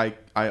toe?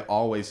 I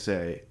always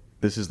say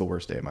this is the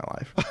worst day of my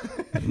life.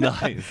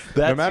 Nice.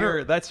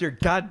 That's your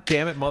god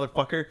damn it,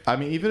 motherfucker. I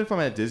mean, even if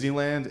I'm at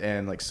Disneyland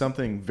and like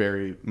something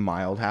very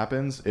mild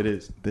happens,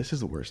 this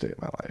is the worst day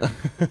of my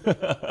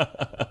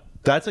life.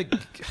 That's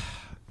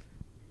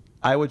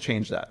I would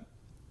change that.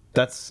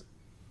 That's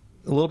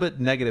a little bit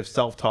negative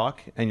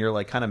self-talk, and you're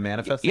like kind of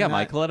manifesting. Yeah, that.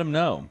 Mike, let him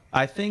know.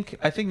 I think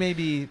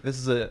maybe this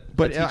is a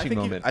But teaching I think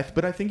moment.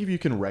 but I think if you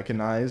can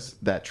recognize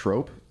that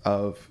trope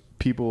of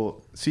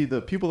people, see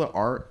the people that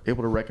aren't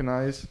able to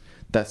recognize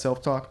that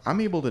self-talk,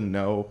 I'm able to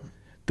know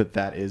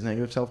that is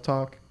negative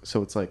self-talk.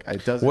 So it's like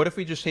it doesn't. What if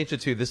we just change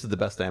it to "This is the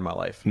best day of my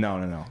life"?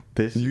 No.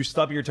 This. You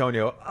stub your toe and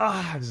you go,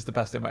 "This is the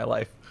best day of my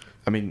life."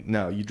 I mean,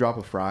 no. You drop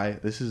a fry.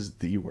 This is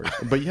the worst.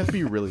 But you have to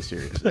be really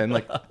serious. And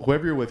like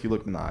whoever you're with, you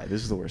look in the eye.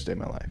 This is the worst day of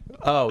my life.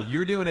 Oh,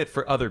 you're doing it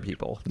for other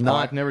people, No,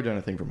 not. I've never done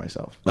a thing for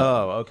myself.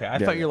 Oh, okay. I Yeah,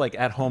 thought yeah. you're like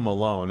at home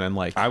alone and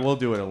like. I will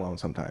do it alone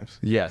sometimes.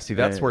 Yeah, see,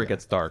 that's Yeah, where yeah. it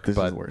gets dark. This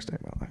but is the worst day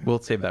of my life. we'll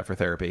save that for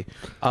therapy.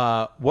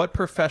 What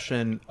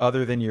profession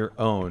other than your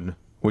own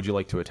would you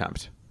like to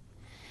attempt?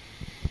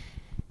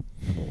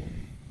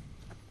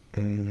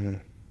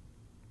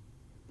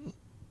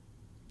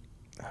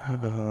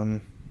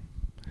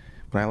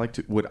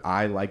 Would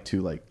I like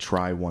to like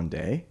try one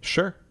day?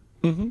 Sure.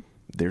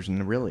 There's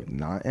really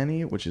not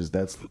any,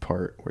 that's the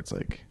part where it's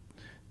like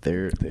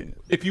they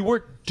If you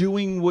weren't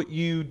doing what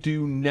you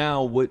do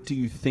now, what do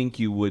you think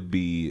you would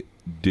be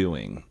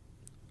doing,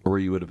 or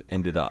you would have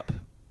ended up?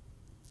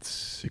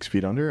 6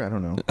 feet under. I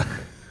don't know.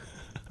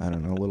 I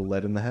don't know. A little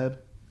lead in the head.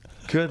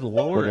 Good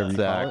lord, Whatever you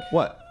call it.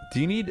 What?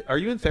 Are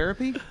you in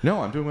therapy?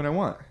 No, I'm doing what I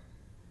want.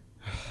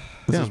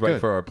 This Yeah, is right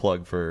good. for our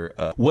plug for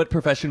what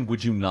profession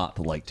would you not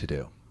like to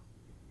do?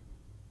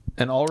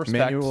 In all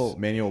respects,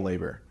 Manual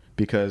labor,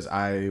 because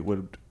I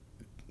would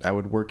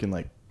work in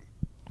like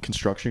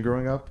construction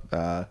growing up.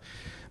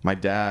 My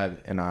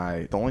dad and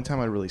I, the only time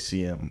I'd really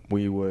see him,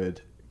 we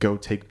would go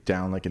take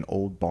down like an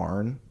old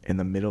barn in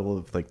the middle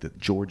of like the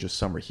Georgia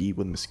summer heat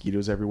with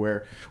mosquitoes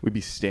everywhere. We'd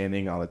be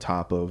standing on the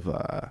top of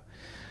a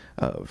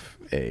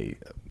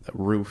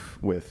roof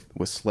with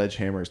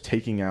sledgehammers,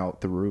 taking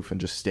out the roof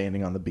and just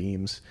standing on the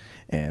beams,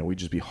 and we'd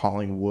just be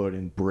hauling wood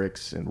and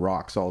bricks and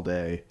rocks all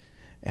day,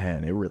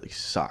 and it really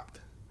sucked.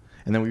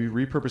 And then we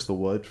repurposed the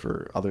wood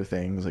for other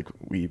things. Like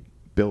we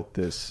built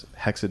this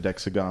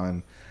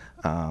hexadexagon.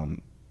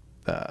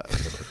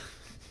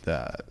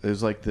 It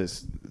was like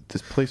this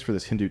place for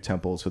this Hindu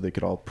temple, so they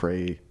could all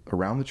pray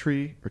around the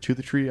tree or to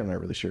the tree. I'm not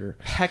really sure.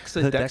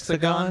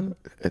 hexadexagon.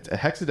 It's a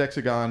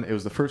hexadexagon. It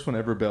was the first one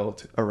ever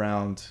built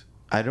around.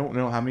 I don't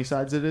know how many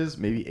sides it is.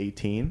 Maybe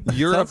 18.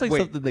 Sounds like wait,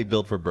 something they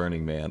built for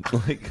Burning Man.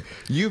 Like,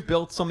 you've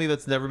built something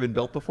that's never been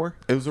built before?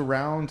 It was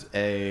around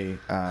it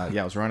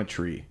was around a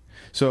tree.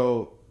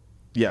 So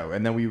yeah,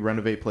 and then we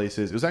renovate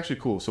places. It was actually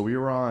cool. So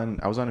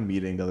I was on a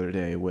meeting the other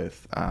day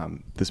with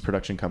this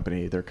production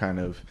company. They're kind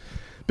of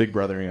big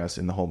brothering us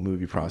in the whole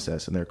movie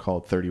process, and they're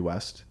called 30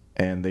 West.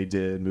 And they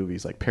did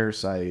movies like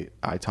Parasite,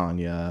 I,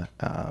 Tonya,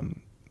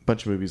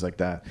 bunch of movies like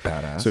that.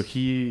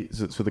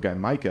 Badass. So the guy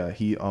Micah,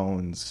 he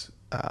owns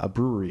a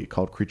brewery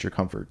called Creature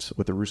Comforts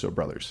with the Russo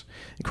brothers.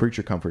 And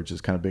Creature Comforts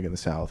is kind of big in the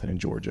South and in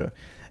Georgia.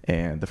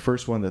 And the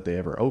first one that they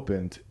ever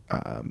opened,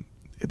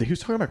 he was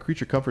talking about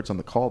Creature Comforts on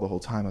the call the whole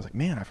time. I was like,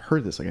 man, I've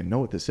heard this. Like, I know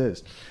what this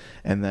is.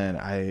 And then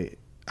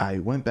I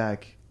went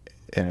back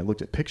and I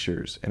looked at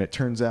pictures, and it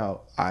turns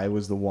out I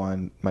was the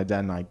one. My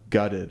dad and I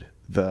gutted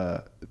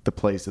the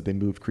place that they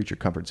moved Creature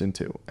Comforts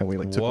into, and we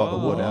like took all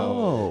the wood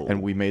Whoa. out,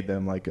 and we made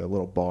them like a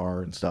little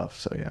bar and stuff.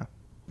 So yeah,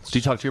 do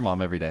you talk to your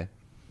mom every day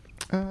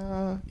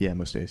yeah,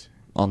 most days.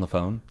 on the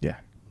phone? Yeah.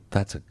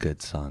 That's a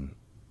good son.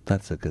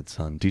 That's a good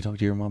son. Do you talk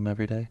to your mom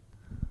every day?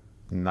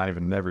 Not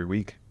even every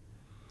week.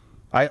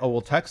 I will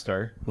text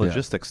her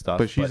logistics stuff,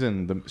 But she's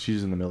in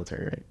the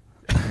military,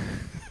 right?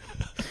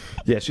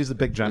 yeah, she's a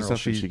big general. There's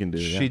nothing she can do,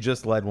 She yeah.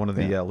 just led one of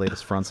the Yeah.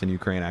 latest fronts in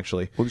Ukraine,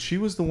 actually. Well, she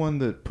was the one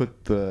that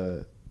put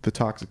the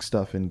toxic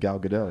stuff in Gal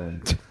Gadot,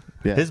 and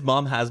yeah, His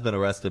mom has been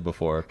arrested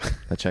before.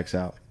 that checks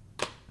out.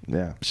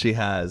 Yeah. She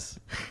has.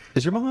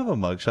 Does your mom have a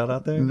mugshot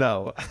out there?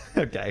 No.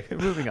 Okay,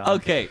 moving on.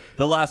 Okay,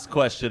 the last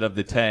question of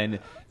the 10.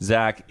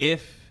 Zach,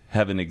 if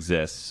heaven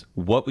exists,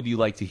 what would you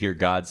like to hear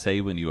God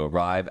say when you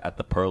arrive at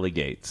the pearly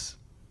gates?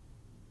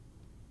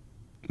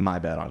 My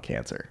bad on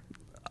cancer.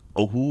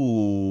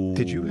 Oh.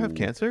 Did you have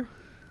cancer?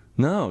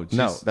 No.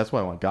 No, just- that's why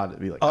I want God to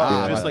be like. Oh,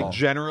 my just like fault."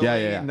 generally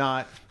Yeah.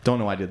 not. Don't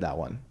know I did that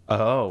one.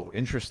 Oh,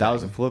 interesting. That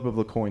was a flip of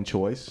the coin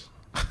choice.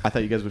 I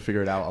thought you guys would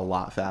figure it out a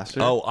lot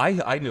faster. Oh,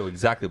 I know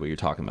exactly what you're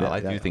talking about. Yeah, I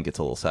yeah. do think it's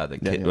a little sad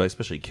that Yeah, kids, yeah.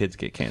 especially kids,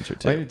 get cancer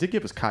too. Well, it did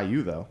give us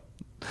Caillou though.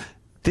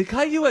 Did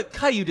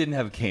Caillou didn't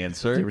have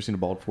cancer? You ever seen a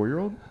bald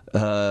 4-year-old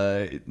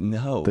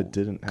No. that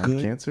didn't have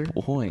Good cancer?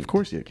 point. Of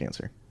course he had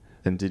cancer.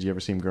 And did you ever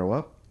see him grow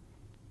up?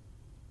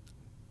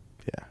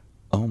 Yeah.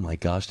 Oh my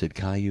gosh, did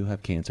Caillou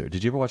have cancer?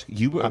 Did you ever watch?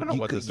 You I don't know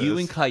what this you is.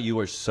 and Caillou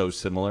are so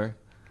similar.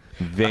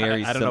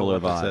 Very I don't know similar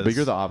what this vibes. is. But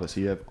you're the opposite.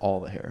 You have all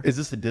the hair. Is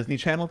this a Disney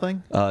Channel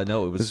thing? No,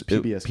 it was This is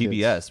PBS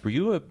PBS. Were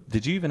you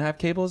did you even have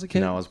cable as a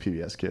kid? No, I was a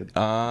PBS kid.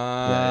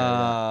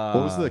 Ah.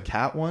 What was the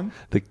cat one?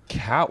 The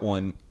cat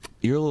one?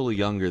 You're a little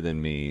younger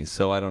than me,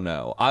 so I don't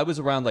know. I was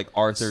around like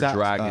Arthur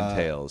Dragon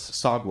Tales.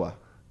 Sagwa.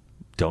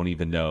 Don't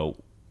even know.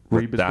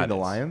 Read what that Between the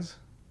is. Lions?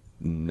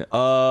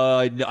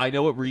 I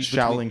know what read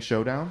Shaolin between.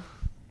 Showdown?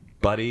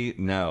 Buddy,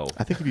 no.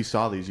 I think if you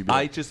saw these, you'd be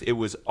like, It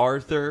was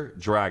Arthur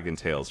Dragon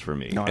Tales for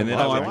me. No, and then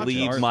I I watched would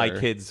leave Arthur. my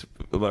kids,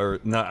 or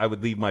not, I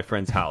would leave my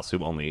friend's house who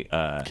only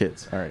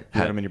kids. All right. You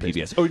had them in your PBS.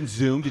 basement. Oh, and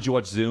Zoom. Did you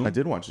watch Zoom? I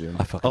did watch Zoom.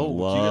 I fucking Oh,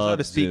 love do you guys know how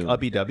to speak Zoom.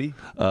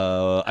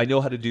 ubby-dubby? I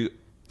know how to do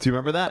Do you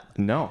remember that?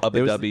 No. It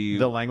was ubby-dubby.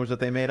 the language that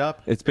they made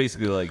up. It's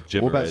basically like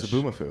What about gibberish.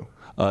 Zaboomafoo?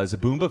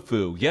 Zaboomba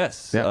Foo,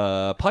 yes.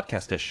 Yeah.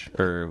 Podcast-ish.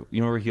 Or,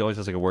 you remember he always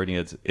has like a word and he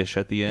has ish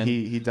at the end?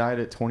 He died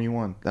at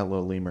 21. That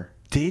little lemur.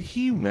 Did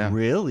he Yeah.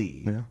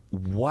 really? Yeah.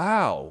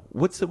 Wow.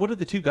 What are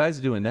the two guys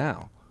doing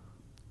now?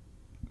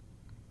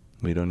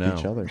 We don't know.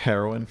 Each other.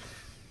 Heroin.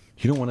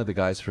 You know one of the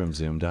guys from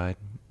Zoom died?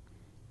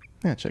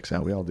 Yeah, checks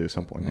out. We all do at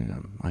some point.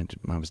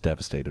 I was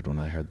devastated when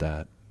I heard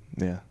that.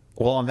 Yeah.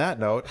 Well, on that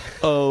note,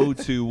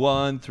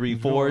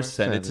 02134,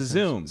 send it to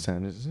Zoom.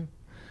 Send it to Zoom.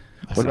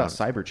 What about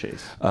Cyber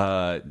Chase?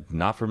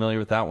 Not familiar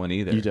with that one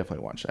either. You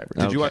definitely watched Cyber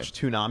Chase. did you watch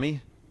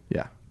Toonami?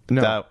 Yeah.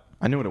 No. That-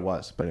 I knew what it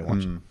was, but I didn't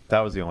watch it. That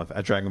was the only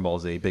a Dragon Ball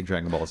Z, big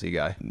Dragon Ball Z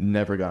guy.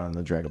 Never got on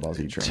the Dragon Ball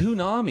Z train.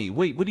 Toonami.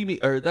 Wait, what do you mean?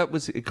 Or that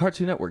was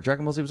Cartoon Network.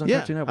 Dragon Ball Z was on Yeah,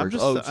 Cartoon I'm Network.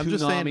 just- Oh, I'm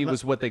just Toonami saying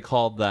was what they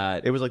called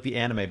that. It was like the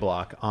anime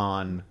block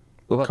on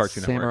What about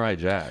Cartoon Network. Samurai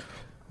Jack?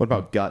 What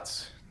about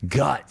Guts?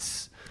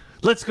 Guts.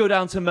 Let's go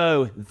down to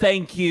Mo.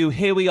 Thank you.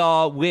 Here we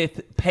are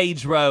with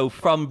Pedro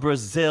from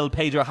Brazil.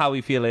 Pedro, how are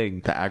we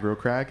feeling? The aggro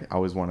crag? I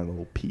always wanted a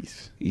little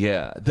piece.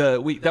 Yeah.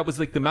 That was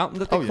like the mountain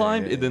that they Oh, yeah,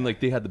 climbed, yeah, and then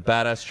like they had the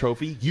badass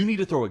trophy. You need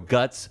to throw a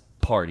Guts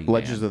party. man.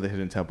 Legends of the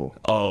Hidden Temple.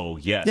 Oh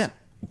yes. Yeah.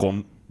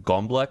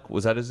 Gomblek,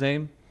 was that his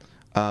name?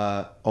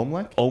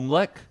 Omlek?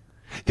 Omlek.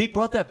 They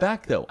brought that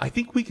back though. I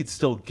think we could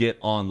still get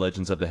on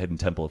Legends of the Hidden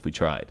Temple if we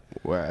tried.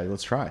 Well,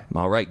 let's try.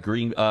 All right,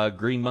 green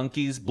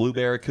monkeys, blue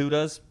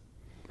barracudas.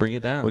 Bring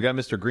it down. We got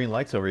Mr. Green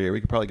Lights over here. We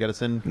could probably get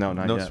us in. No,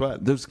 not no yet.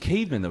 sweat. Those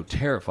cavemen though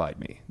terrified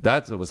me.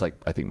 That was like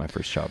I think my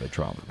first childhood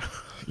trauma.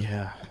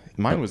 Yeah.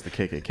 Mine was the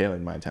KKK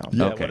in my town.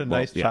 Yeah, Okay, what a well,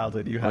 nice yeah.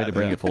 childhood you Way had. to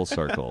bring it full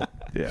circle.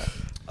 Yeah.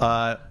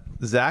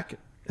 Zach,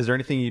 is there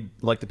anything you'd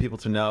like the people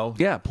to know?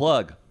 Yeah,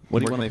 plug. What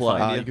do you Where want to can they plug?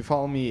 find You can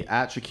follow me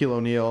at Shaquille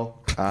O'Neal,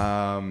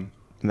 and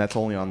that's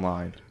only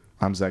online.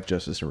 I'm Zach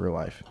Justice in real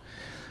life.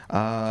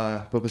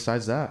 But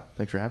besides that,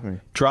 thanks for having me.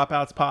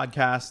 Dropouts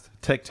podcast,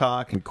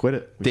 TikTok, We quit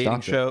it. We dating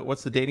stopped it. show.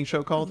 What's the dating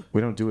show called?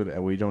 We don't do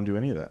it. We don't do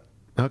any of that.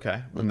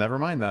 Okay, well, never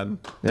mind then.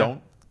 Yeah.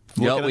 Don't.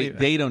 No, look at wait, any-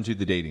 they don't do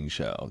the dating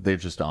show. They're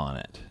just on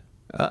it.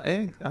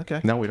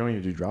 okay. No, we don't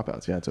even do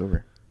dropouts. Yeah, it's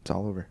over. It's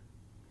all over.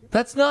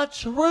 That's not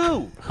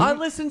true. I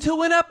listened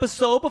to an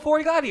episode before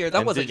he got here. That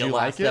And wasn't did your you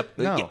last like it?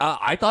 No.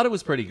 I thought it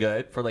was pretty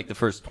good for like the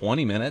first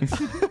 20 minutes.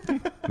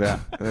 Yeah,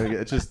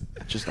 it's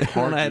just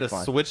hard. And I had to to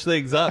find. switch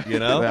things up, you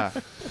know. Yeah,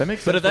 that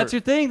makes sense. But if that's for-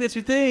 your thing, that's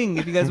your thing.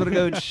 If you guys want to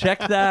go check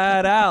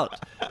that out.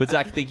 But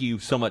Zach, thank you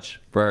so much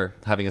for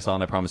having us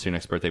on. I promise your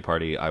next birthday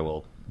party, I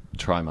will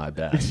try my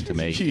best to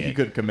make he it.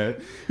 could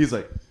commit. He's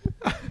like,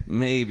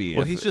 Maybe.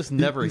 Well, if- he's just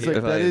never he's here. like,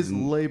 if that I- is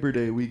Labor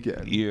Day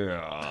weekend.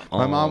 Yeah.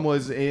 My mom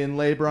was in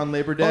labor on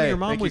Labor Day. Oh, your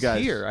mom Thank you, was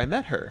guys. here. I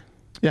met her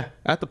Yeah,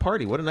 at the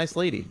party. What a nice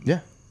lady. yeah.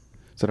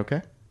 Is that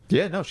okay?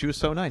 Yeah, no, she was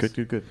so nice.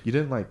 Good. You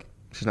didn't like.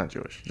 She's not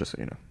Jewish, just so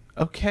you know.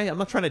 Okay, I'm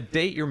not trying to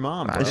date your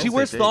mom. Bro. I She don't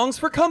wears say thongs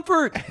for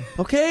comfort.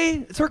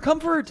 Okay? It's for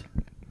comfort.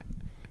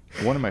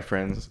 One of my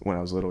friends, when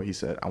I was little, he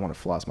said, "I want to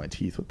floss my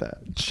teeth with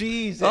that."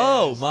 Jesus.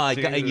 Oh my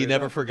god! And you dude.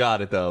 never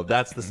forgot it though.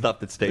 That's the stuff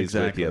that stays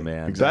Exactly. with you,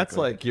 man. Exactly. That's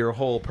like your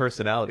whole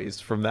personalities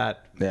from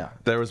that. Yeah.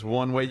 There was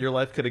one way your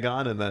life could have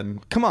gone, and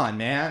then Come on,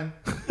 man.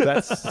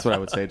 that's. That's what I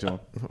would say to him.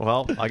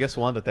 Well, I guess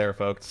we'll end it there,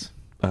 folks.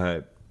 All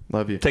right.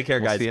 Love you. Take care,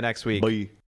 We'll guys. see you next week. Bye.